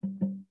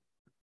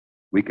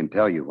we can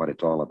tell you what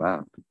it's all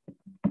about.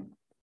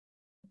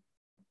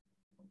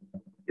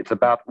 It's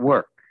about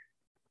work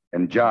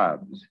and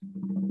jobs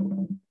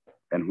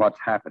and what's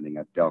happening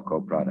at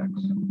Delco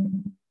Products.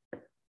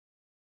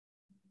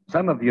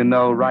 Some of you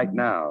know right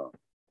now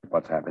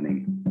what's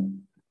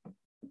happening.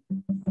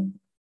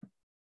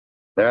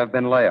 There have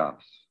been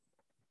layoffs,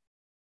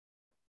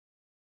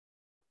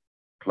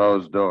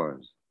 closed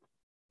doors,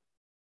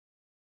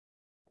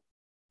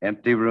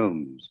 empty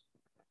rooms,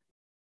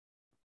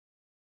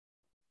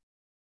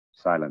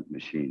 silent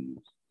machines.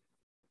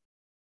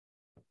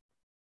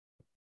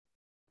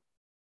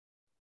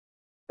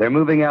 They're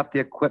moving out the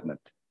equipment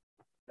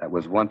that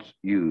was once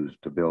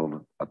used to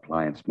build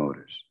appliance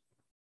motors.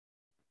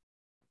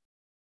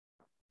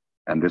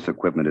 And this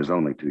equipment is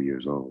only 2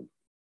 years old.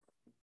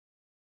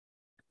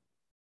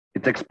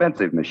 It's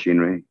expensive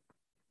machinery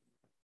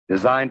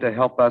designed to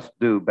help us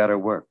do better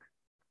work,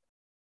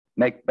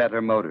 make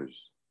better motors.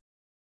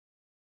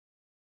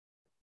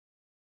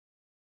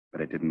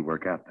 But it didn't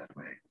work out that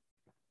way.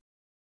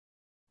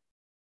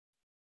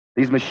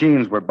 These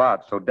machines were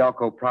bought so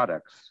Delco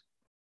Products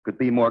could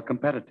be more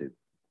competitive.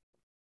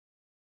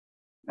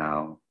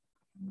 Now,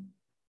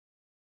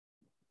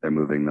 they're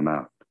moving them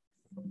out,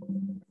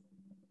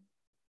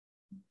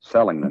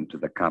 selling them to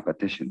the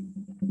competition.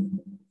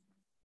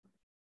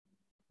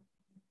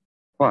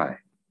 Why?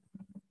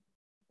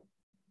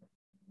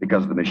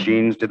 Because the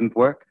machines didn't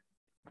work?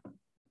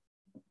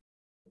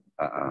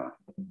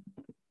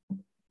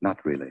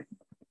 Not really.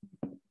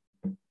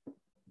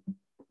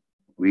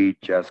 We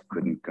just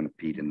couldn't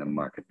compete in the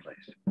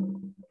marketplace.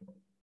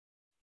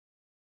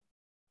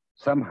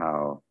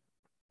 Somehow,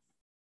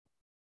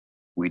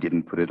 we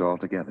didn't put it all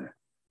together.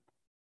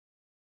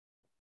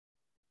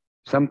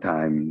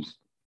 Sometimes,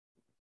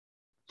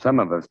 some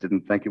of us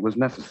didn't think it was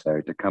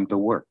necessary to come to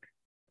work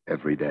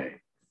every day.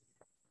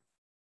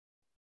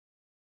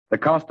 The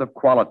cost of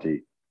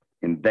quality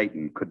in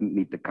Dayton couldn't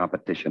meet the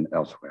competition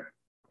elsewhere.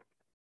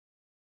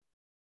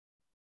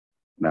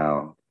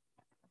 Now,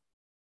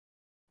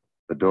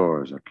 the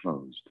doors are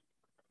closed.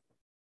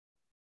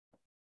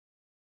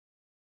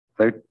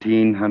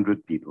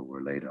 1,300 people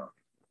were laid off.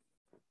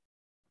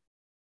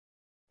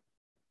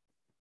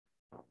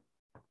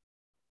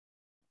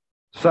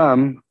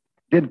 Some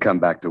did come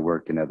back to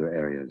work in other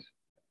areas,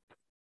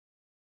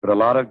 but a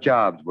lot of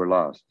jobs were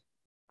lost.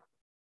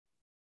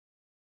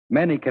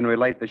 Many can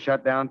relate the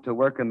shutdown to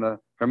work in the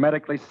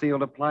hermetically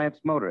sealed appliance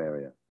motor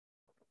area.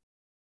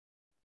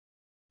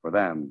 For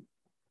them,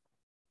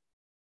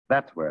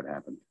 that's where it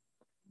happened.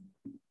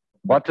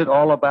 What's it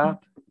all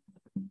about?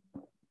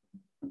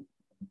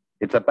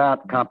 It's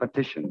about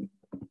competition.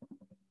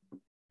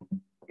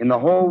 In the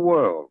whole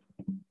world,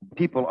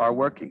 people are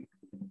working,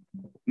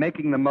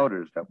 making the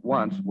motors that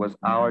once was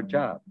our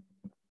job.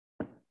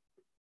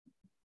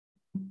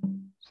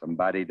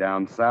 Somebody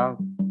down south,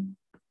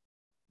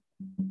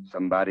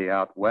 somebody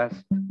out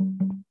west,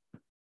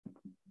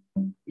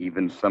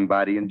 even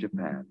somebody in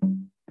Japan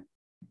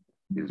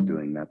is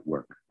doing that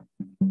work.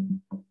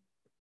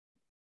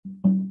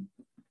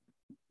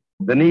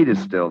 The need is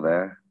still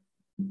there,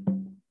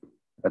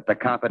 but the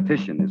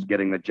competition is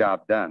getting the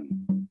job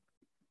done.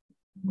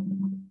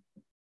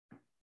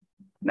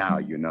 Now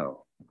you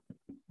know.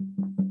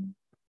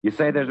 You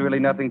say there's really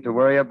nothing to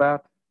worry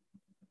about?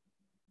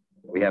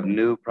 We have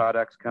new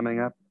products coming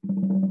up?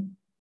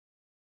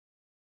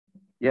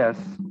 Yes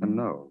and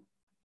no.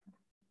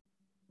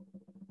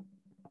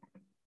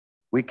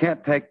 We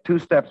can't take 2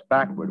 steps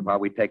backward while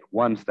we take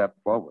 1 step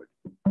forward.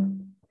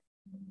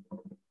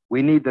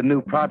 We need the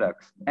new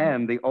products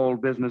and the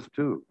old business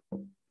too.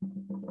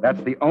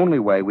 That's the only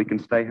way we can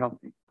stay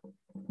healthy.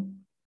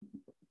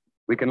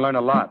 We can learn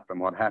a lot from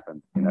what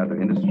happened in other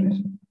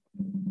industries.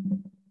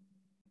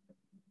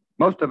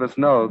 Most of us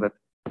know that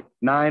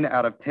 9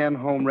 out of 10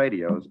 home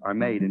radios are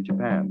made in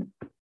Japan.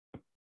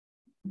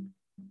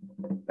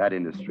 That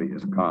industry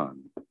is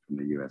gone from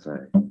the USA.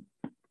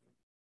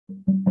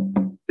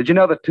 Did you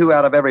know that 2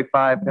 out of every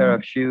 5 pair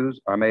of shoes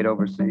are made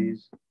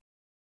overseas?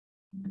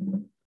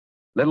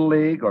 Little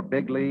league or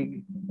big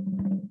league,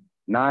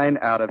 9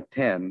 out of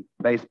 10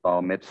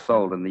 baseball mitts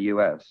sold in the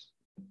U.S.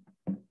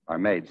 are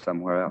made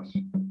somewhere else.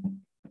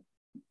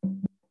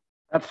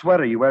 That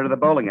sweater you wear to the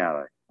bowling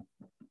alley,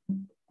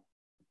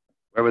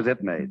 where was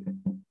it made?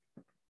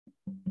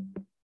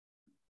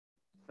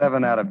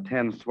 7 out of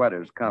 10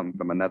 sweaters come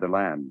from another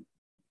land.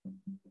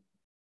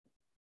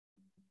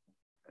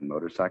 And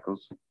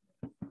motorcycles?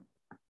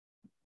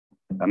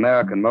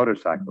 American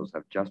motorcycles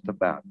have just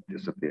about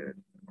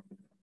disappeared.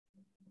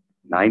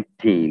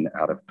 19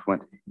 out of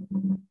 20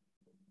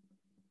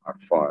 are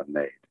foreign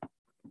made.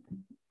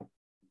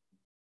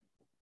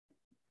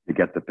 You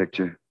get the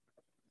picture?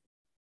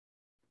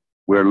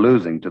 We're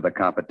losing to the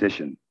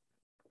competition.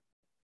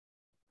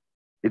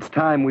 It's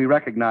time we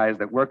recognize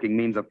that working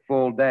means a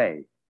full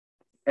day,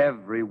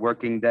 every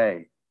working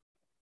day.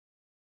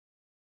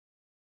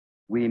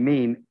 We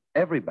mean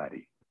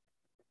everybody.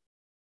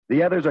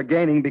 The others are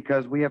gaining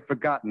because we have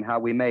forgotten how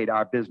we made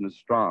our business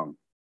strong.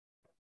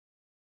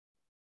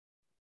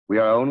 We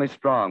are only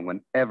strong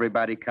when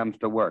everybody comes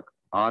to work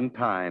on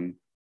time,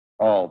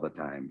 all the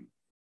time.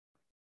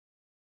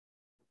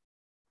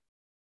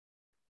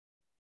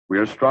 We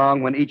are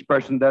strong when each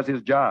person does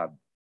his job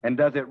and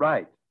does it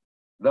right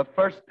the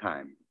first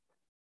time.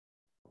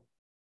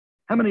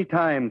 How many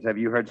times have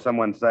you heard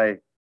someone say,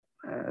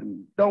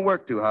 don't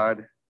work too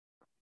hard?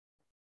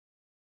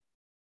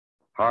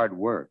 Hard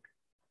work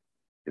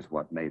is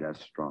what made us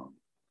strong.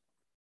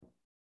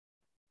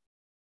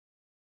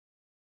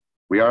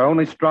 We are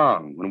only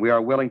strong when we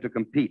are willing to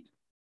compete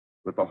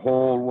with the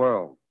whole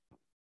world.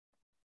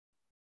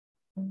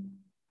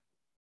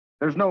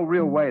 There's no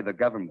real way the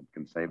government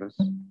can save us.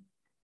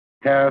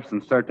 Tariffs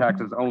and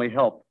surtaxes only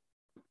help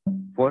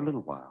for a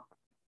little while.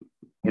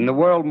 In the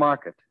world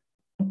market,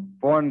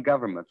 foreign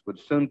governments would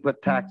soon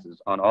put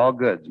taxes on all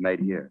goods made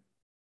here.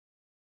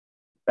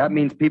 That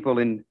means people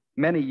in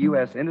many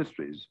U.S.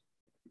 industries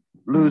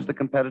lose the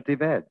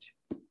competitive edge.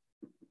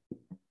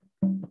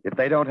 If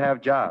they don't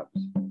have jobs,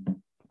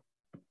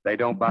 they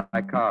don't buy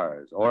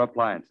cars or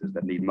appliances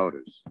that need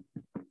motors.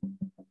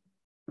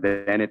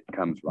 Then it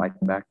comes right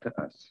back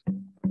to us.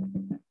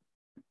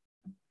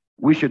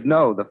 We should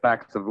know the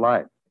facts of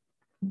life.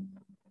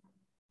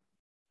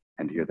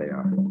 And here they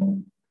are.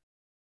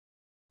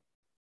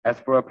 As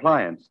for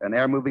appliance and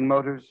air-moving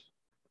motors,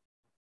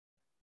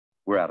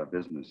 we're out of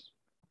business.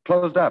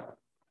 Closed up,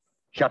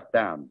 shut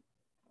down.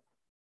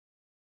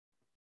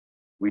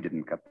 We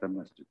didn't cut the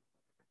mustard.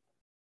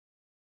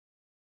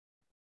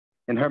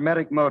 In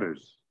hermetic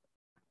motors,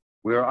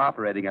 we are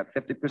operating at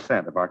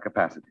 50% of our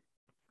capacity.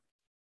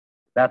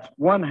 That's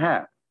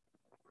 1/2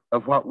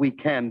 of what we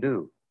can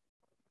do.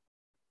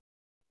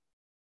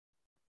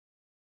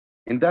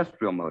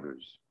 Industrial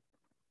motors,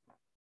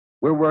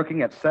 we're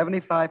working at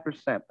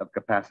 75% of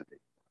capacity.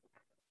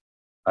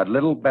 A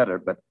little better,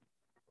 but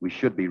we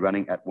should be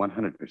running at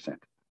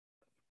 100%.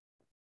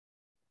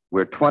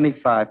 We're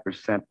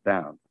 25%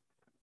 down.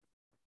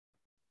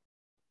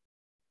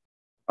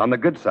 On the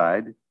good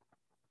side,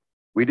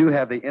 we do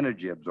have the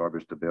energy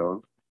absorbers to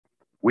build.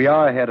 We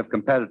are ahead of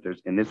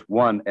competitors in this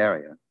one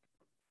area.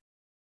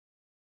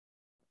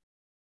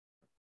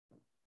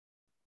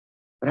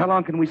 But how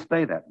long can we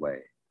stay that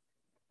way?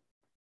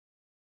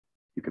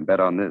 You can bet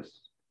on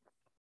this.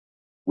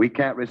 We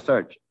can't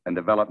research and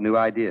develop new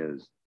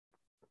ideas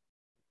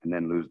and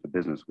then lose the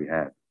business we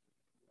had.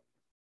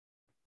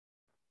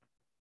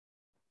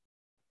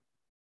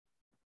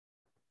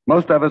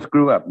 Most of us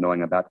grew up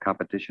knowing about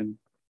competition.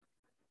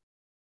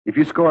 If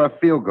you score a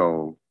field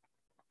goal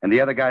and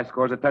the other guy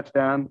scores a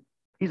touchdown,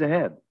 he's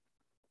ahead.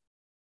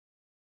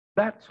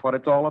 That's what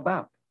it's all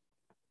about.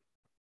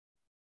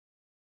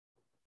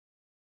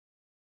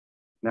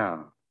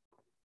 Now,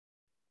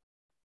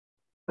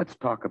 let's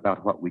talk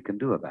about what we can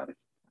do about it.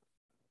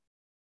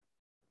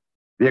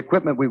 The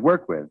equipment we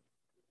work with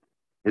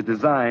is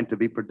designed to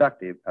be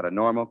productive at a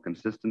normal,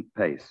 consistent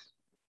pace.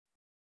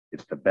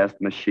 It's the best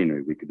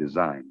machinery we could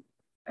design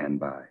and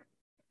buy.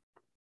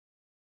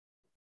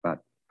 But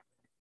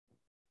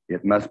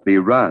it must be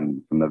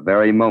run from the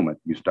very moment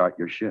you start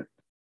your shift.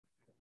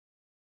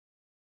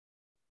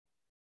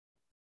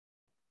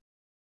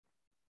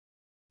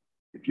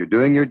 If you're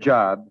doing your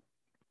job,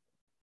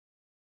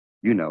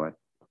 you know it.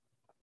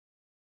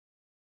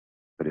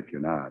 But if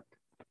you're not,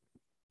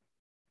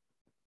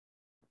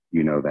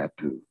 you know that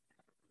too.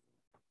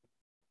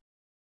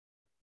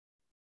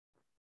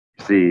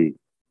 See,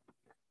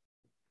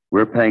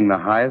 we're paying the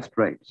highest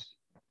rates.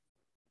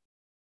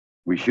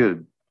 We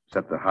should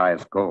set the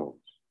highest goals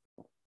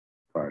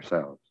for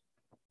ourselves.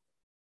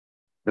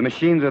 The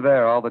machines are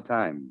there all the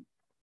time,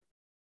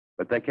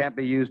 but they can't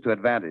be used to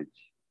advantage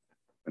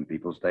when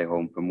people stay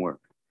home from work.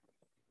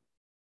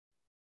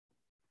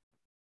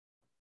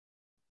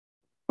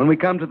 When we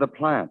come to the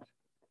plant,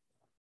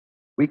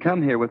 we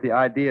come here with the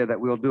idea that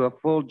we'll do a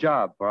full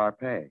job for our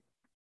pay,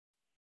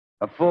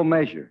 a full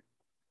measure.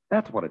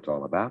 That's what it's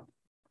all about.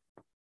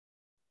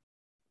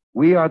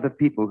 We are the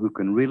people who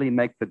can really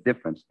make the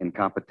difference in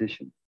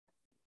competition.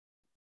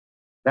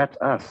 That's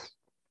us.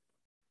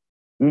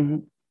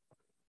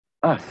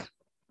 Us.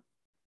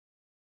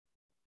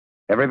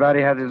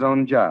 Everybody has his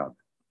own job.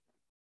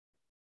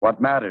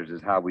 What matters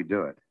is how we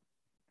do it.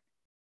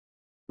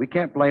 We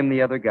can't blame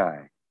the other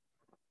guy.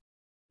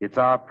 It's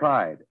our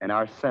pride and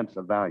our sense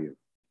of value.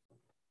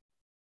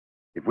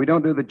 If we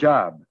don't do the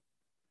job,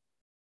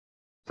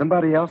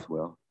 somebody else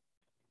will.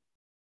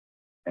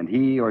 And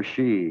he or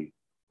she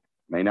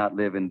may not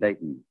live in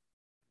Dayton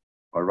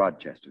or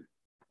Rochester.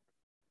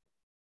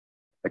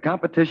 The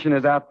competition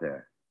is out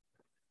there,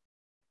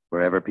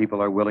 wherever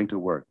people are willing to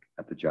work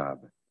at the job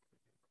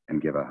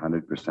and give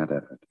 100%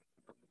 effort.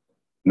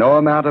 No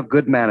amount of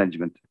good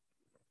management,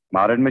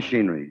 modern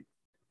machinery,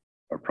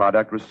 or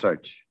product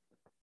research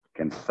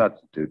can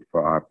substitute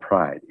for our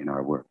pride in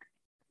our work.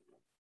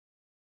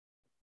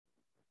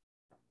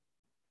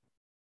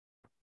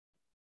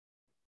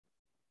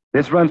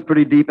 This runs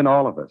pretty deep in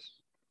all of us.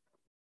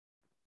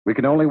 We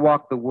can only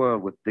walk the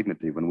world with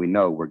dignity when we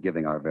know we're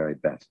giving our very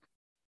best.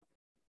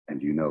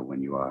 And you know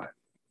when you are.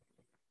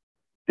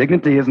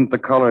 Dignity isn't the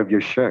color of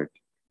your shirt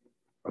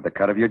or the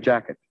cut of your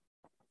jacket.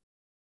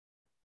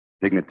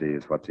 Dignity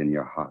is what's in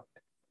your heart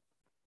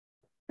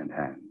and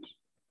hands.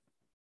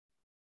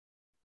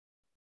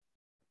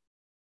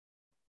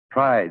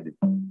 Pride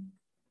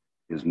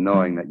is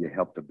knowing that you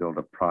helped to build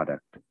a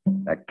product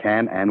that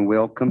can and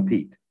will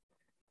compete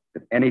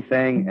with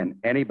anything and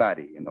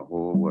anybody in the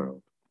whole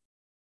world.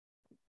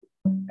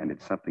 And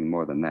it's something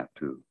more than that,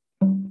 too.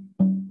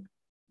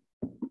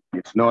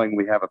 It's knowing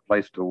we have a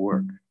place to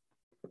work,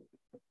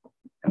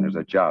 and there's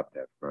a job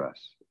there for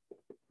us.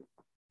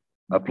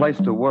 A place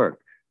to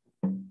work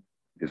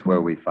is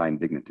where we find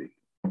dignity.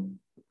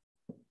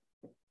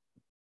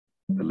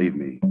 Believe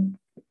me,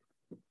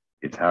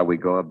 it's how we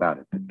go about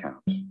it that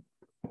counts.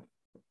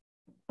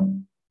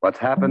 What's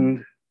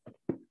happened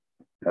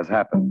has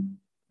happened.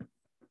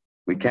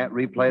 We can't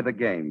replay the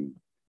game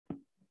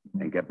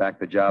and get back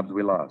the jobs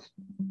we lost.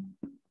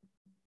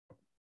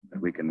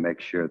 But we can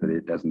make sure that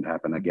it doesn't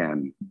happen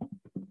again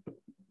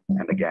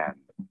and again.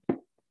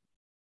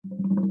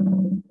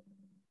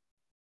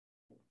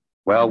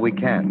 Well, we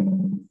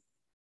can.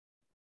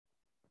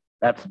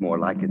 That's more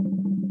like it.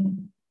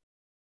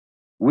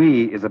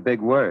 We is a big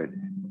word.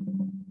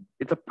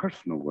 It's a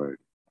personal word.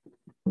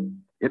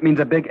 It means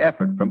a big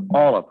effort from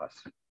all of us.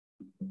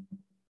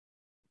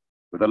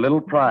 With a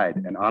little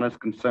pride and honest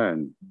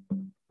concern,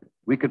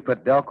 we could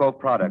put Delco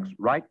products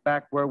right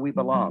back where we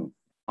belong,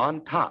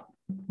 on top.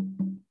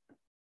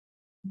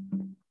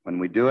 When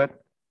we do it,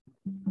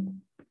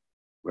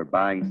 we're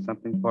buying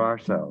something for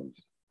ourselves.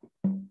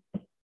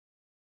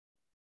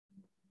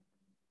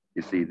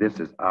 You see, this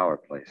is our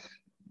place.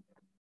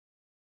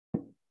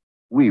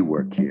 We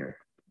work here.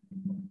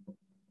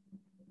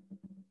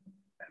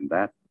 And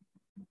that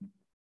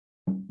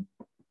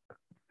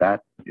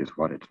is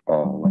what it's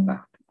all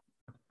about.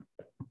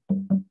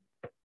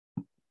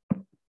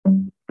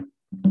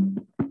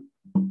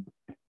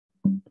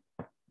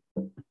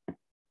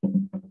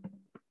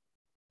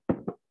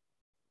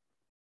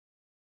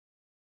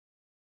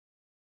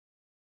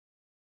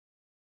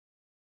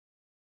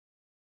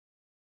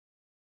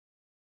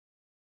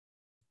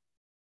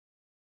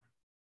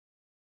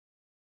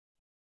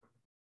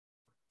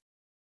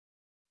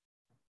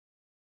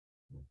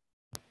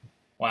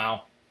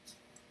 Wow.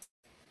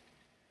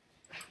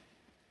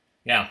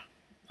 Yeah.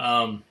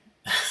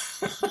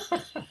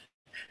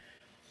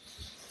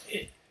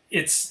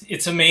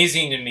 It's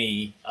amazing to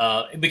me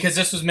because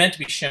this was meant to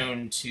be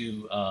shown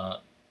to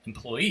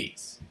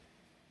employees.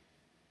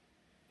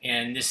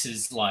 And this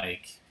is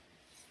like,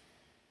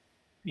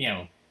 you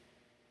know,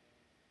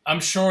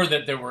 I'm sure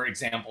that there were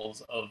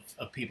examples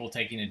of people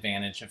taking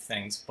advantage of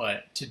things,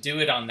 but to do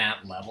it on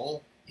that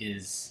level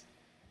is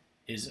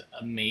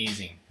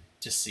amazing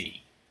to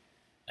see.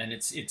 And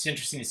it's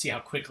interesting to see how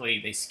quickly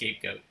they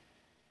scapegoat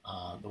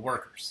the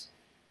workers.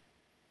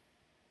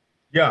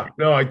 Yeah,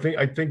 no, I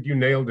think you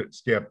nailed it,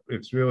 Skip.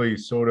 It's really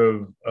sort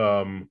of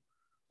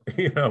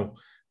you know,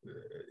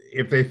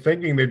 if they're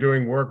thinking they're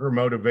doing worker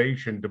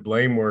motivation, to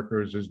blame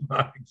workers is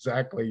not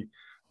exactly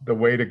the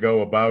way to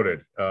go about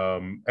it.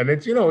 And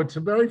it's a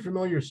very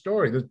familiar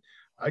story.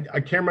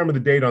 I can't remember the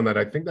date on that.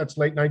 I think that's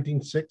late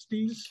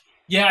 1960s.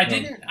 Yeah,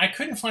 I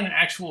couldn't find an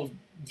actual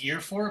year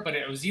for it, but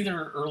it was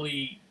either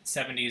early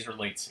 70s or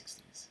late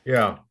 60s.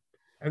 Yeah.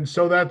 And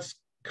so that's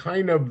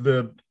kind of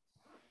the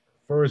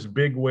first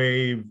big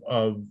wave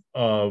of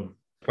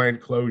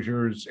plant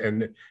closures.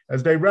 And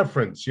as they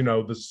reference,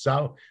 the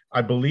South,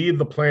 I believe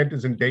the plant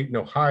is in Dayton,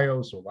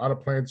 Ohio. So a lot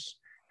of plants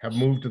have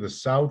moved to the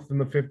South in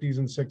the 50s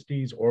and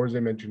 60s, or as I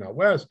mentioned, out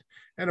West.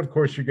 And of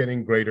course, you're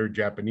getting greater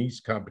Japanese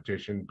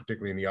competition,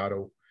 particularly in the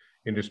auto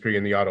industry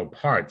and the auto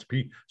parts.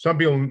 Some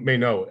people may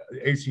know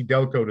AC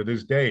Delco to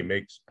this day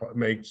makes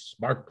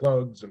spark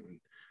plugs and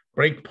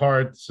brake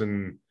parts.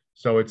 And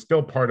so it's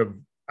still part of,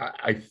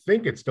 I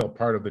think it's still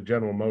part of the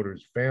General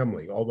Motors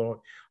family.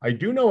 Although I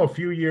do know a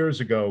few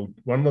years ago,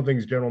 one of the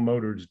things General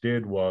Motors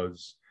did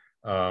was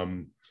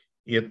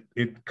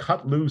it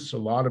cut loose a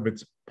lot of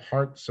its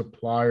part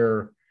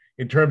supplier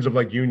in terms of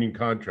like union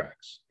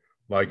contracts.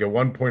 Like at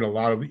one point, a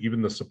lot of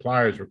even the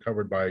suppliers were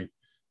covered by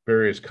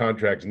various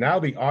contracts. Now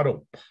the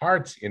auto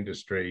parts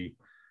industry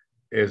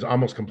is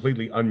almost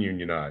completely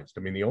ununionized.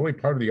 I mean, the only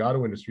part of the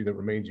auto industry that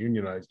remains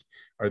unionized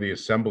are the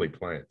assembly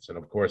plants. And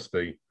of course,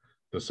 the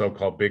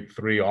so-called big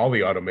three, all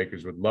the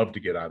automakers would love to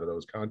get out of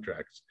those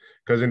contracts.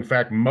 Because in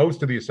fact,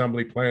 most of the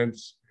assembly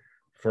plants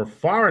for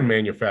foreign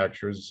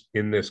manufacturers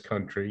in this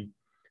country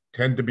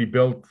tend to be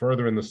built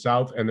further in the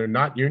South, and they're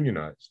not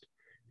unionized.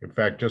 In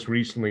fact, just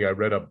recently, I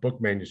read a book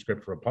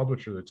manuscript for a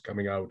publisher that's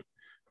coming out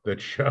that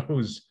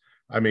shows,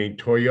 I mean,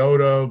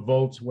 Toyota,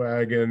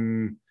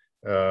 Volkswagen,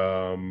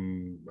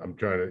 I'm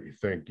trying to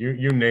think,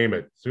 you name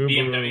it,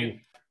 Subaru,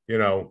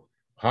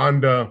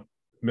 Honda,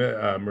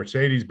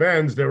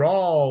 Mercedes-Benz, they're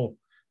all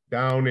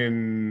down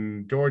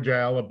in Georgia,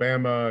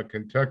 Alabama,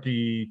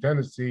 Kentucky,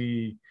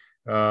 Tennessee,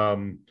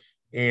 and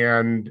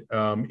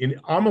in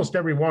almost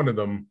every one of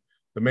them,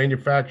 the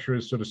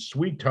manufacturers sort of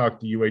sweet talk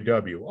the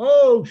UAW.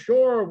 Oh,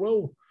 sure,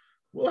 we'll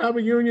have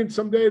a union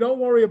someday. Don't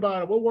worry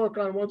about it. We'll work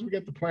on it once we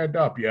get the plant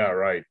up. Yeah,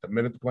 right. The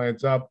minute the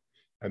plant's up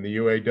and the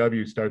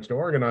UAW starts to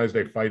organize,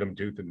 they fight them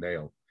tooth and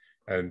nail.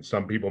 And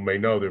some people may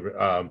know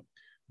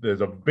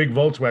there's a big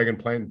Volkswagen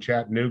plant in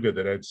Chattanooga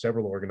that had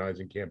several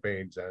organizing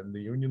campaigns, and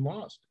the union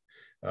lost.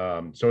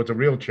 So it's a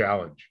real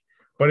challenge.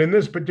 But in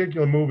this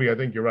particular movie, I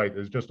think you're right.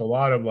 There's just a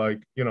lot of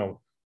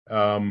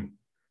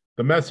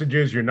the message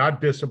is you're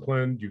not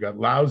disciplined, you got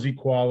lousy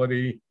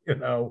quality,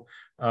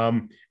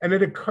 and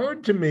it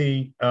occurred to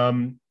me,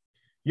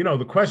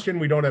 the question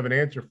we don't have an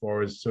answer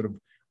for is sort of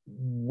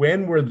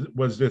when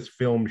was this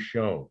film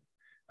shown?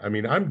 I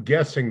mean, I'm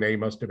guessing they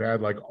must have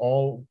had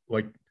all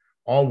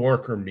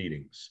worker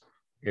meetings.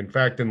 In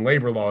fact, in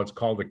labor law, it's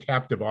called a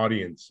captive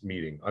audience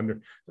meeting.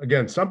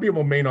 Again, some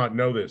people may not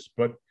know this,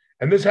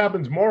 and this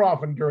happens more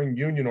often during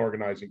union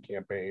organizing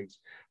campaigns,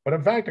 but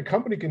in fact, a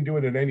company can do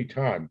it at any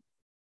time.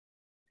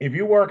 If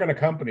you work in a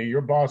company,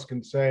 your boss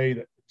can say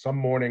that some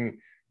morning,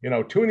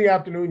 2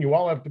 p.m, you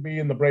all have to be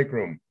in the break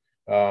room,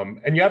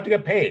 and you have to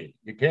get paid.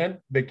 They can't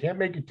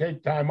make you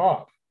take time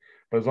off.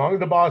 But as long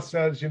as the boss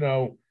says,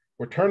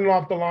 we're turning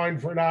off the line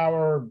for an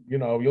hour,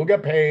 you'll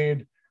get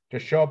paid to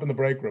show up in the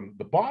break room.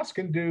 The boss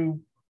can do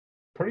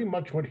pretty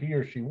much what he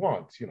or she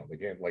wants. They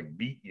can't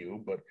beat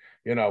you, but,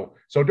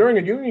 so during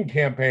a union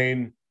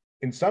campaign,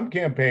 in some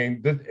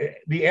campaign,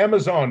 the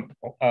Amazon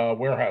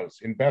warehouse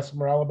in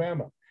Bessemer,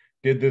 Alabama,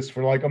 did this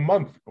for a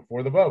month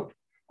before the vote.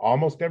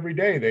 Almost every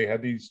day they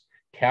had these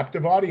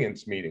captive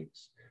audience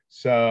meetings.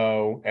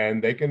 So,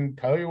 and they can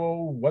tell you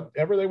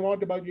whatever they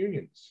want about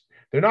unions.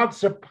 They're not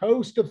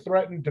supposed to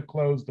threaten to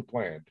close the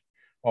plant,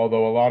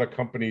 although a lot of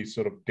companies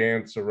sort of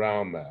dance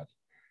around that.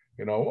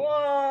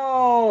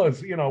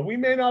 We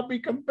may not be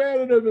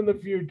competitive in the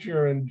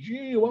future, and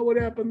gee, what would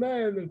happen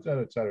then, et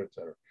cetera, et cetera, et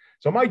cetera.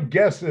 So my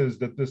guess is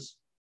that this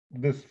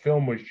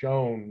film was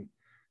shown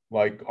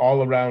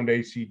all around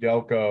AC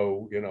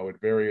Delco, at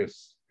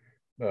various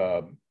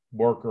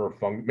worker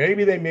fun.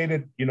 Maybe they made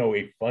it,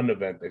 a fun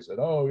event. They said,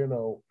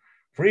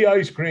 free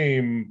ice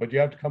cream, but you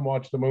have to come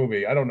watch the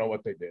movie. I don't know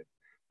what they did,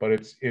 but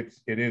it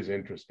is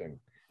interesting.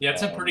 Yeah,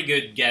 it's a pretty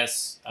good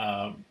guess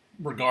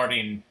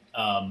regarding,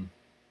 all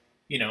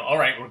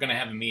right, we're going to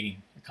have a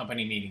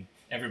company meeting.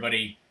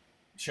 Everybody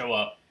show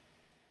up.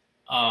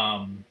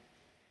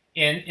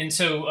 And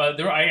so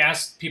I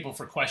asked people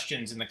for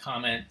questions in the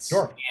comments.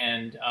 Sure.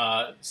 And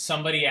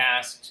somebody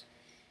asked,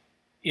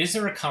 is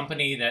there a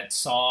company that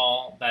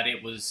saw that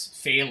it was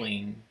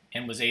failing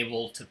and was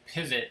able to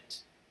pivot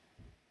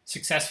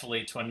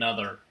successfully to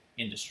another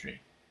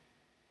industry?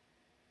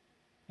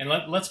 And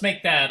let's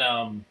make that,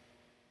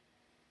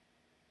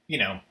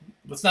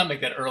 let's not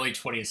make that early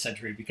 20th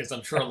century, because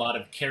I'm sure a lot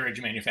of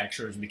carriage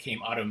manufacturers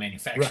became auto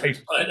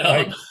manufacturers. Right. But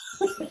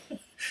Right.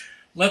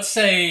 let's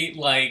say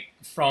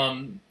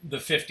from the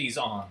 50s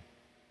on.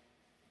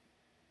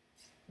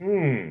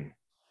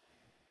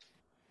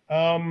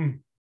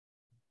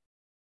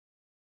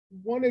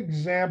 one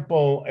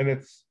example, and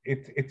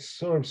it's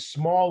sort of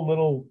small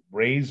little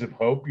rays of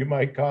hope, you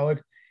might call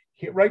it.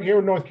 Right here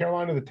in North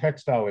Carolina, the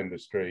textile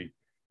industry,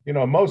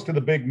 most of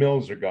the big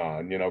mills are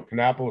gone.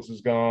 Kannapolis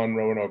is gone,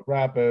 Roanoke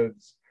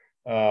Rapids,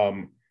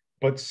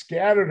 but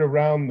scattered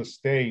around the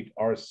state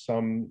are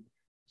some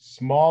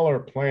smaller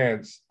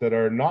plants that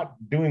are not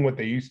doing what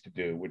they used to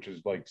do, which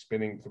is like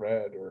spinning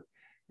thread or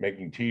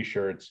making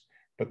T-shirts,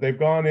 but they've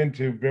gone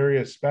into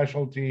various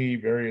specialty,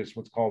 various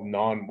what's called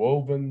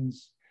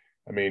non-wovens.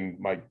 I mean,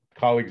 my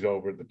colleagues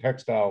over at the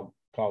textile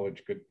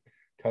college could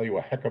tell you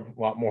a heck of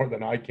a lot more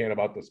than I can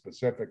about the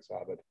specifics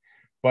of it.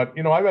 But,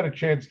 I've had a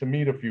chance to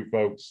meet a few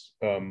folks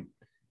in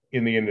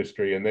the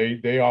industry, and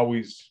they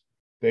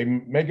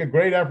make a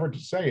great effort to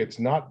say it's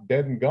not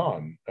dead and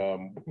gone.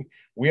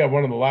 We have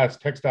one of the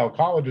last textile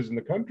colleges in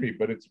the country,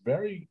 but it's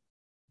very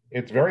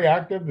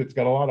active. It's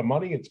got a lot of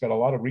money. It's got a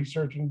lot of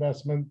research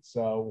investment.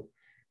 So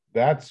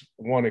that's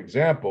one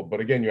example. But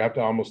again, you have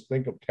to almost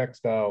think of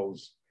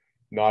textiles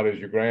not as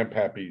your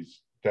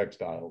grandpappy's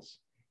textiles.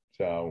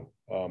 So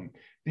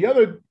the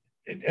other,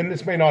 and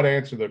this may not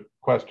answer the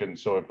question,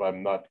 so if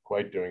I'm not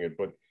quite doing it,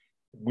 but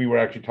we were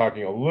actually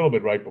talking a little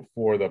bit right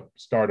before the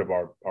start of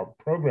our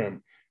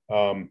program.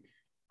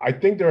 I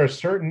think there are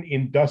certain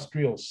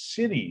industrial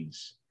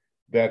cities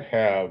that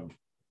have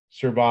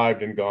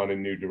survived and gone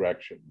in new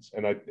directions.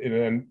 And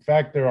in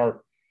fact, there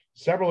are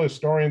several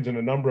historians and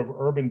a number of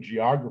urban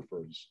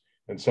geographers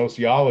and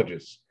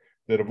sociologists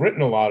that have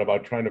written a lot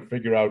about trying to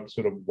figure out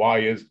sort of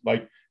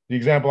like the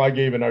example I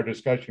gave in our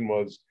discussion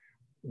was,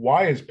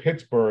 why is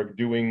Pittsburgh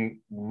doing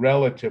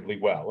relatively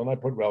well? And I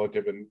put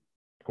relative in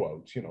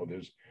quotes.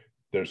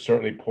 There's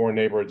certainly poor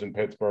neighborhoods in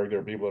Pittsburgh. There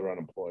are people that are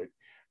unemployed,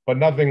 but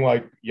nothing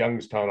like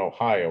Youngstown,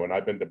 Ohio. And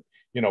I've been to,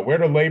 where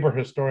do labor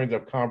historians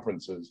have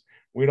conferences?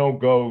 We don't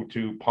go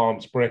to Palm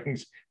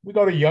Springs. We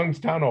go to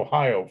Youngstown,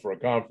 Ohio for a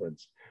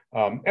conference.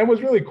 And it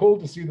was really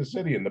cool to see the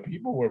city, and the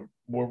people were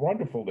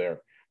wonderful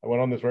there. I went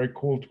on this very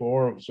cool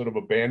tour of sort of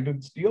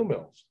abandoned steel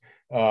mills.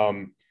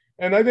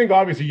 And I think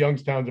obviously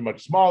Youngstown's a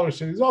much smaller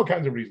city. There's all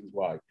kinds of reasons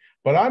why.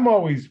 But I'm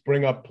always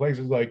bring up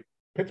places like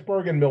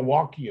Pittsburgh and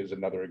Milwaukee is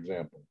another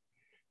example.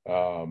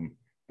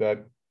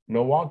 That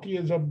Milwaukee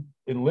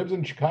it lives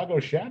in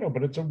Chicago's shadow,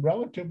 but it's a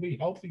relatively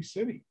healthy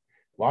city.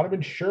 A lot of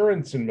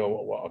insurance in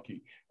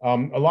Milwaukee, a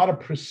lot of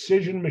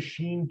precision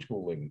machine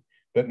tooling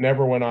that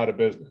never went out of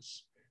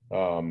business.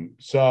 I'm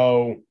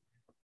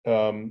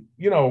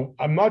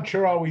not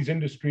sure always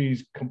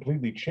industries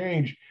completely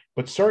change,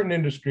 but certain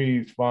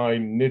industries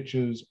find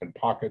niches and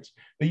pockets.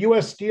 The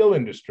U.S. steel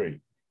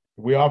industry,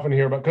 we often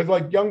hear about, because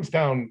like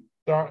Youngstown,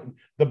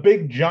 the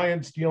big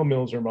giant steel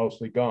mills are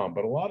mostly gone,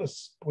 but a lot of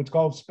what's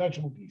called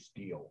specialty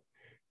steel,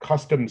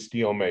 custom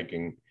steel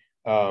making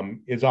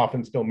is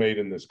often still made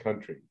in this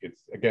country.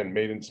 It's, again,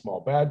 made in small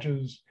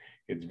batches.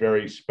 It's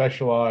very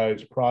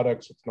specialized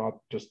products. It's not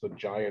just the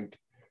giant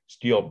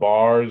steel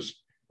bars.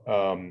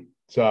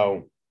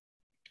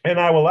 And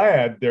I will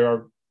add, there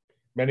are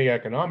many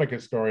economic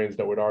historians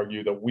that would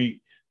argue that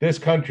this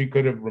country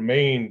could have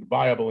remained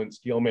viable in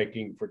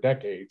steelmaking for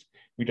decades.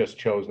 We just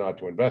chose not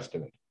to invest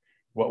in it.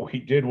 What we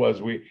did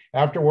was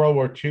after World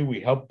War II, we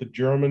helped the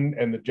German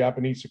and the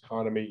Japanese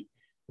economy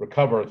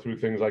recover through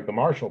things like the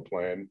Marshall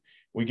Plan.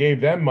 We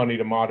gave them money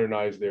to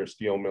modernize their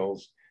steel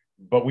mills,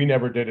 but we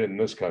never did it in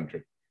this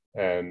country.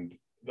 And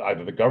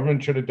either the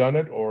government should have done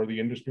it or the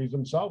industries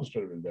themselves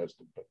should have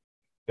invested, but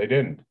they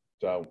didn't.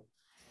 So.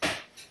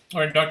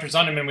 All right, Dr.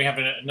 Zonderman, we have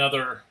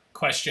another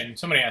question.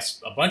 Somebody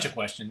asked a bunch of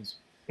questions,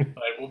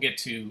 but we'll get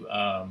to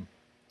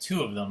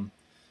two of them.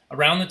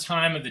 Around the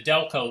time of the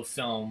Delco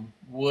film,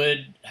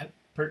 would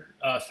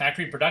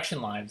factory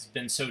production lines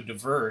been so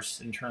diverse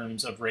in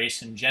terms of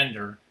race and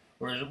gender,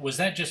 or was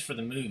that just for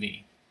the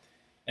movie?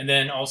 And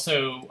then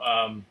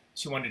also,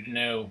 she wanted to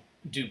know,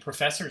 do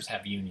professors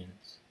have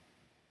unions?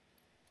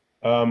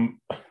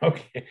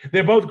 Okay,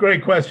 they're both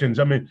great questions.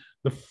 I mean,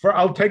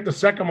 I'll take the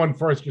second one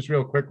first, just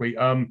real quickly.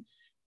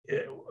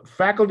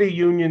 Faculty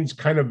unions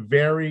kind of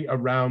vary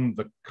around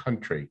the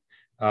country.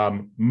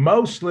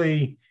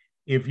 Mostly,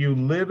 if you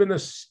live in a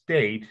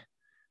state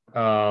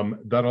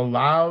that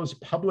allows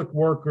public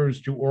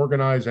workers to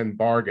organize and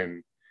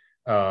bargain,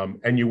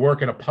 and you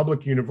work at a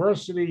public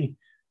university,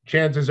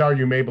 chances are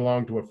you may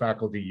belong to a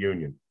faculty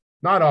union.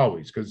 Not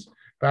always, because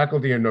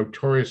faculty are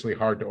notoriously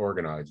hard to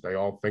organize. They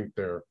all think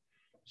they're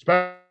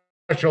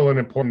special and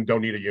important,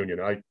 don't need a union.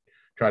 I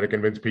try to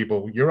convince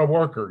people, you're a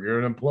worker, you're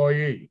an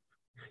employee.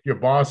 Your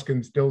boss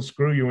can still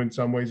screw you in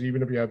some ways,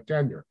 even if you have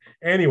tenure.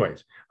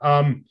 Anyways,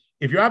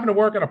 if you happen to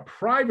work at a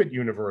private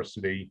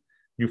university,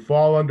 you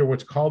fall under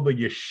what's called the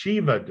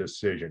yeshiva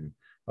decision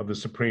of the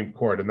Supreme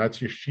Court. And that's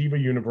Yeshiva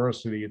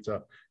University. It's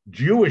a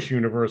Jewish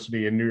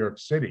university in New York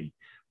City,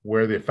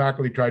 where the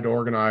faculty tried to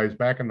organize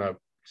back in the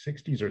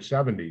 60s or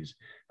 70s.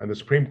 And the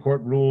Supreme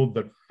Court ruled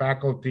that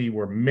faculty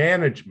were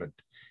management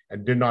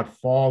and did not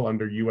fall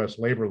under US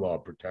labor law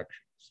protections.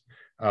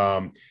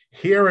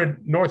 Here in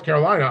North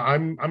Carolina,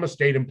 I'm a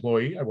state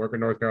employee. I work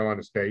in North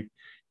Carolina State.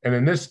 And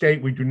in this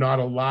state, we do not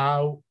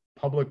allow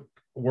public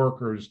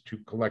workers to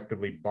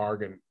collectively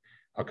bargain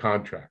a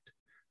contract.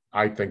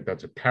 I think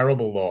that's a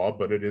terrible law,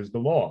 but it is the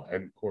law,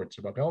 and courts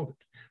have upheld it,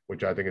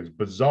 which I think is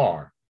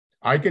bizarre.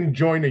 I can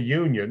join a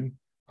union.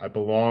 I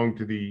belong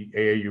to the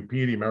AAUP,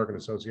 the American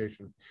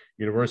Association of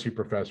University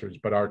Professors,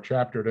 but our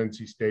chapter at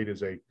NC State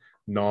is a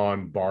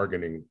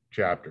non-bargaining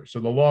chapter. So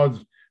the law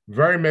is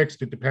very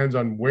mixed. It depends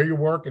on where you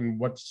work and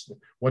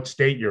what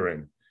state you're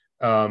in.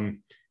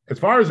 As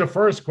far as the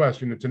first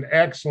question, it's an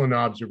excellent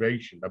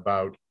observation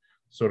about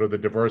sort of the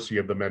diversity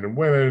of the men and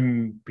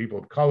women, people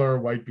of color,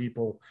 white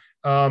people.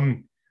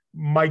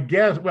 My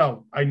guess,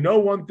 well, I know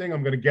one thing,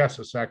 I'm going to guess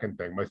a second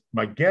thing.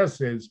 My guess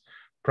is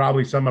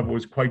probably some of it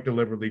was quite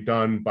deliberately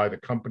done by the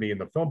company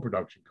and the film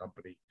production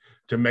company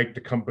to make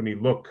the company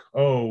look,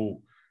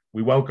 oh,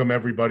 we welcome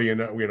everybody,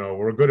 and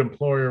we're a good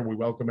employer. We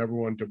welcome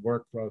everyone to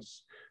work for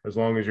us as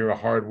long as you're a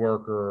hard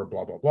worker,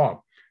 blah, blah, blah.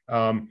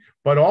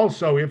 But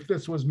also, if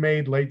this was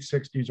made late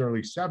 60s,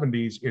 early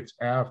 70s, it's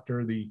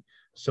after the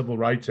Civil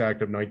Rights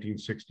Act of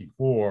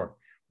 1964,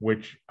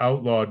 which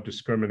outlawed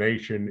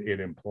discrimination in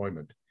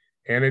employment.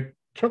 And it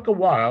took a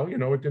while,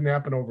 it didn't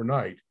happen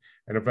overnight.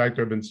 And in fact,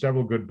 there have been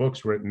several good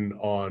books written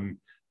on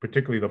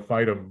particularly the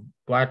fight of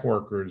Black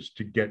workers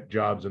to get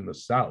jobs in the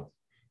South,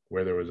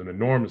 where there was an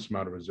enormous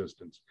amount of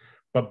resistance.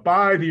 But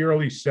by the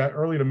early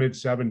to mid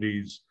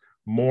 70s,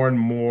 more and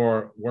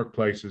more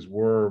workplaces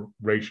were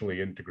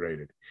racially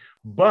integrated.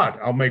 But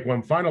I'll make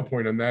one final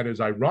point, and that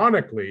is,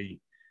 ironically,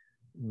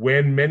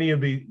 when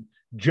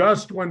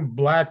just when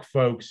Black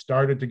folks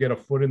started to get a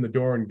foot in the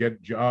door and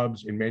get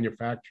jobs in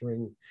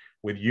manufacturing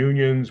with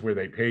unions where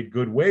they paid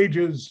good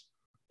wages,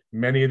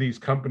 many of these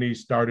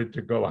companies started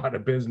to go out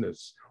of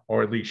business,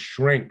 or at least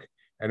shrink,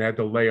 and had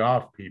to lay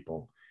off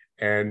people.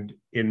 And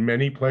in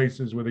many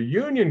places with a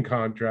union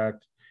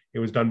contract, it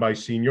was done by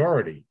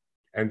seniority.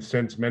 And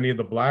since many of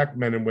the Black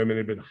men and women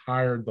had been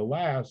hired the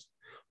last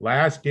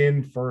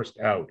in, first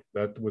out,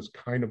 that was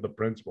kind of the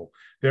principle.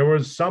 There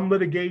was some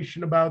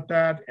litigation about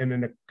that. And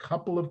in a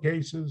couple of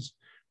cases,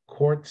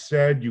 courts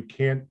said you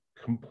can't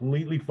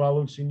completely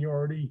follow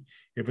seniority.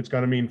 If it's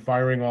going to mean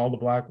firing all the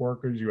Black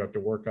workers, you have to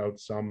work out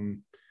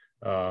some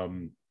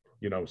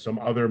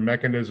other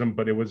mechanism.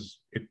 But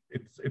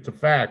it's a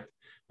fact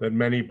that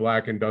many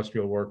Black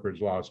industrial workers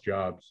lost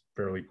jobs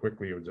fairly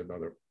quickly. It was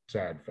another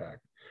sad fact.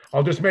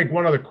 I'll just make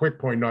one other quick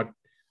point,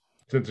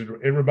 since it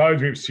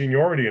reminds me of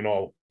seniority and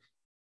all.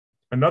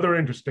 Another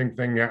interesting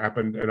thing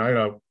happened, and I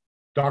had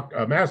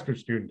a master's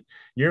student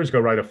years ago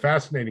write a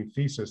fascinating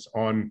thesis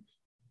on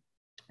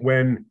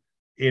when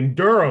in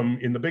Durham,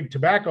 in the big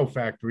tobacco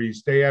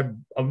factories, they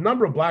had a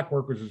number of Black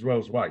workers as well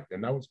as white,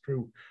 and that was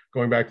true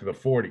going back to the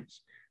 40s,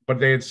 but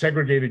they had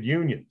segregated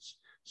unions.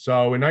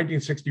 So in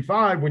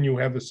 1965, when you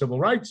have the Civil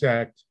Rights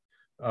Act,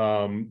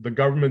 the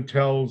government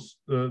tells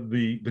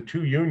the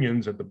two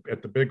unions at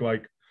the big,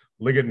 like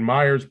Liggett and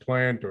Myers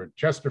plant or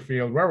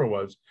Chesterfield, wherever it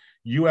was,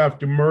 you have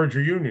to merge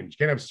your unions. You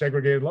can't have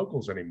segregated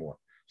locals anymore.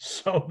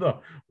 So the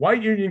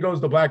white union goes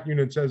to the Black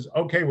union and says,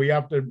 okay, we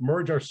have to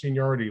merge our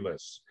seniority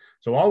lists.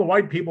 So all the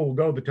white people will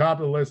go to the top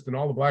of the list and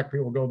all the Black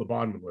people will go to the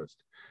bottom of the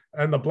list.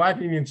 And the Black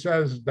union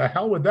says, the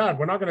hell with that.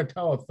 We're not going to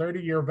tell a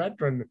 30-year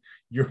veteran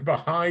you're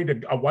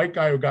behind a white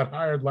guy who got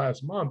hired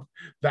last month.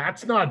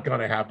 That's not going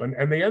to happen.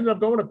 And they ended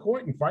up going to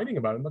court and fighting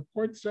about it. And the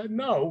court said,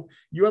 no,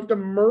 you have to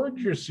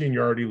merge your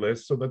seniority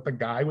list so that the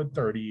guy with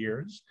 30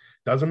 years,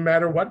 doesn't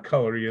matter what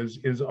color he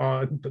is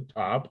on the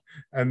top.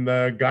 And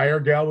the guy or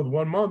gal with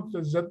 1 month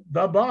is at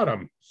the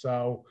bottom.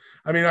 So,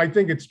 I mean, I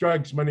think it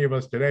strikes many of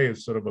us today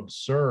as sort of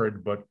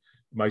absurd, but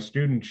my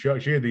student, she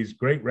had these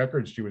great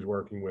records she was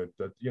working with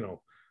that,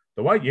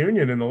 the white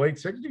union in the late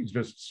 60s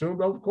just assumed,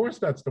 oh, of course,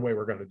 that's the way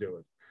we're going to do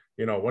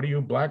it. What are you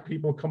Black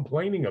people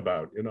complaining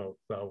about?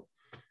 So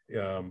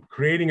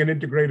creating an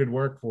integrated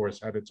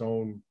workforce had its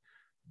own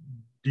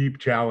deep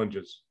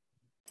challenges.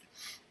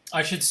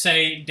 I should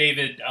say,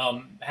 David,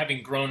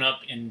 having grown up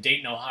in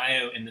Dayton,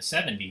 Ohio in the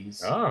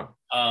 70s,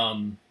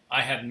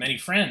 I have many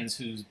friends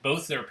whose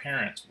both their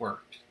parents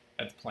worked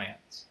at the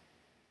plants.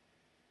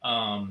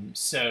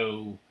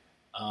 So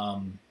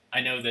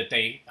I know that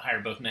they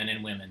hired both men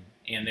and women,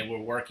 and they were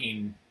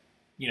working,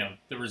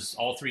 there was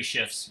all 3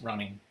 shifts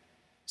running.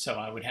 So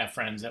I would have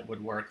friends that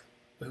would work,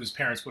 whose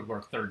parents would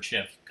work 3rd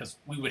shift, because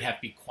we would have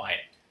to be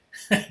quiet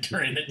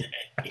during the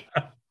day.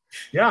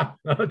 Yeah,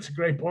 that's a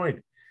great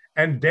point.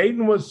 And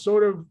Dayton was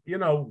sort of,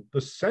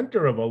 the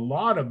center of a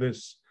lot of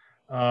this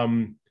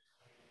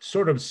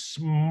sort of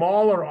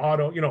smaller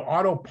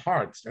auto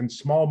parts and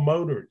small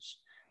motors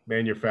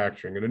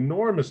manufacturing, an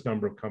enormous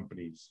number of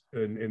companies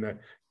in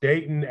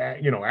Dayton.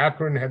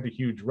 Akron had the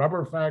huge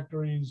rubber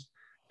factories.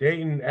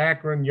 Dayton,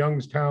 Akron,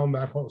 Youngstown,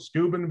 that whole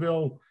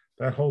Steubenville,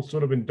 that whole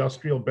sort of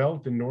industrial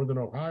belt in northern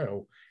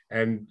Ohio.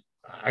 And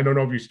I don't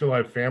know if you still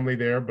have family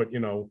there, but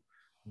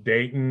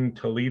Dayton,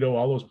 Toledo,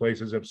 all those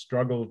places have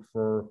struggled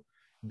for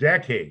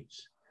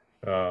decades.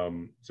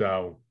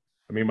 So,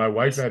 I mean, my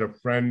wife had a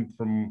friend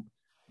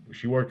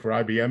she worked for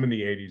IBM in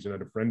the 80s and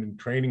had a friend in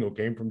training who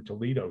came from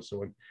Toledo.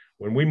 So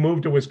when we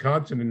moved to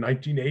Wisconsin in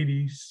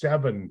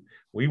 1987,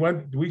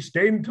 we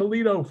stayed in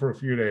Toledo for a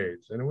few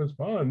days and it was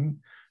fun.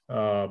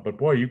 But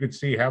boy, you could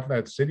see half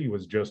that city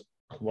was just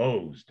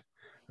closed.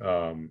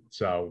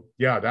 So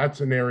yeah,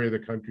 that's an area of the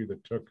country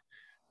that took,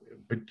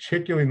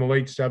 particularly in the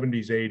late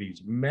 70s,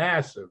 80s,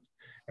 massive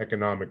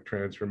economic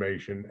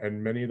transformation,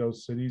 and many of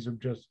those cities have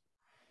just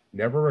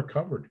never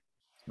recovered.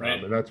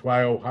 Right. And that's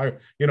why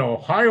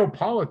Ohio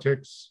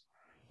politics,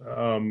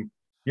 if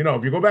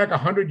you go back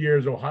 100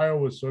 years, Ohio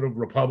was sort of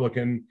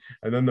Republican,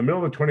 and then the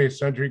middle of the 20th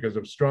century, because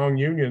of strong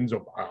unions,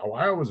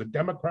 Ohio was a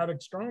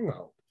Democratic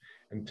stronghold.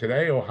 And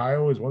today,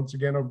 Ohio is once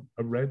again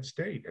a red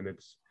state, and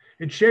it's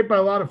shaped by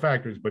a lot of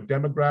factors, but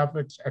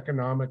demographics,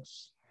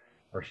 economics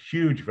are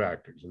huge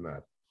factors in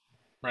that.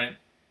 Right.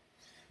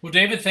 Well,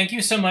 David, thank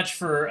you so much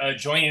for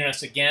joining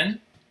us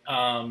again.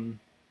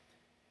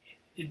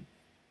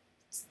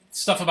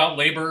 Stuff about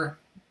labor,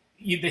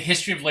 the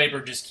history of labor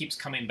just keeps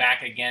coming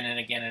back again and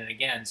again and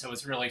again. So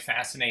it's really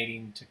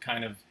fascinating to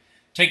kind of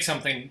take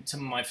some of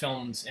my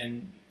films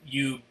and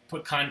you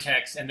put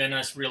context and then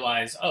us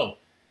realize, oh,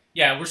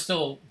 yeah, we're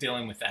still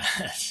dealing with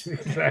that.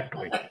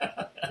 Exactly.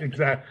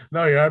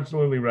 No, you're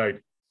absolutely right.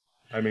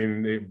 I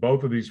mean,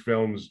 both of these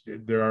films,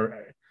 there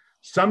are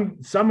some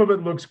of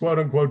it looks quote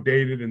unquote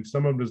dated, and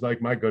some of it is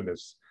like, my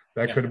goodness,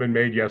 that could have been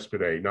made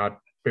yesterday, not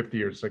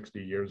 50 or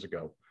 60 years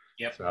ago.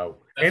 Yep. So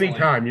definitely.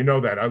 Anytime, you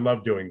know that. I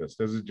love doing this.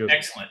 This is just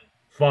excellent,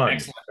 fun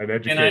and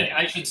educational. And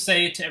I should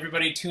say to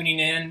everybody tuning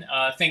in,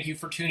 thank you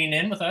for tuning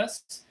in with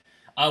us.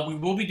 We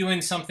will be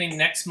doing something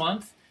next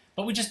month,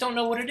 but we just don't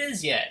know what it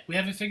is yet. We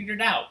haven't figured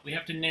it out. We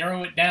have to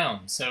narrow it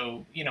down.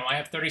 So, I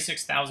have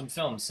 36,000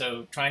 films.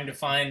 So trying to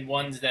find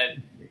ones that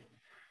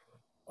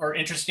are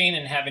interesting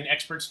and having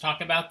experts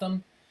talk about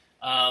them,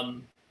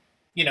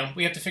 we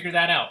have to figure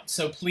that out.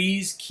 So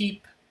please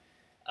keep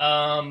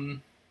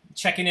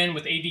checking in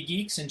with AV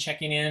Geeks and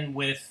checking in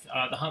with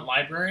the Hunt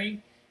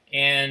Library.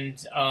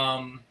 And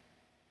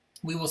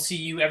we will see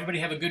you. Everybody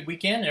have a good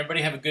weekend.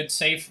 Everybody have a good,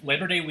 safe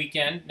Labor Day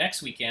weekend,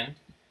 next weekend.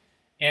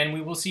 And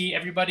we will see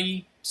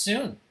everybody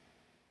soon.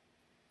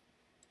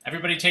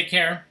 Everybody take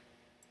care.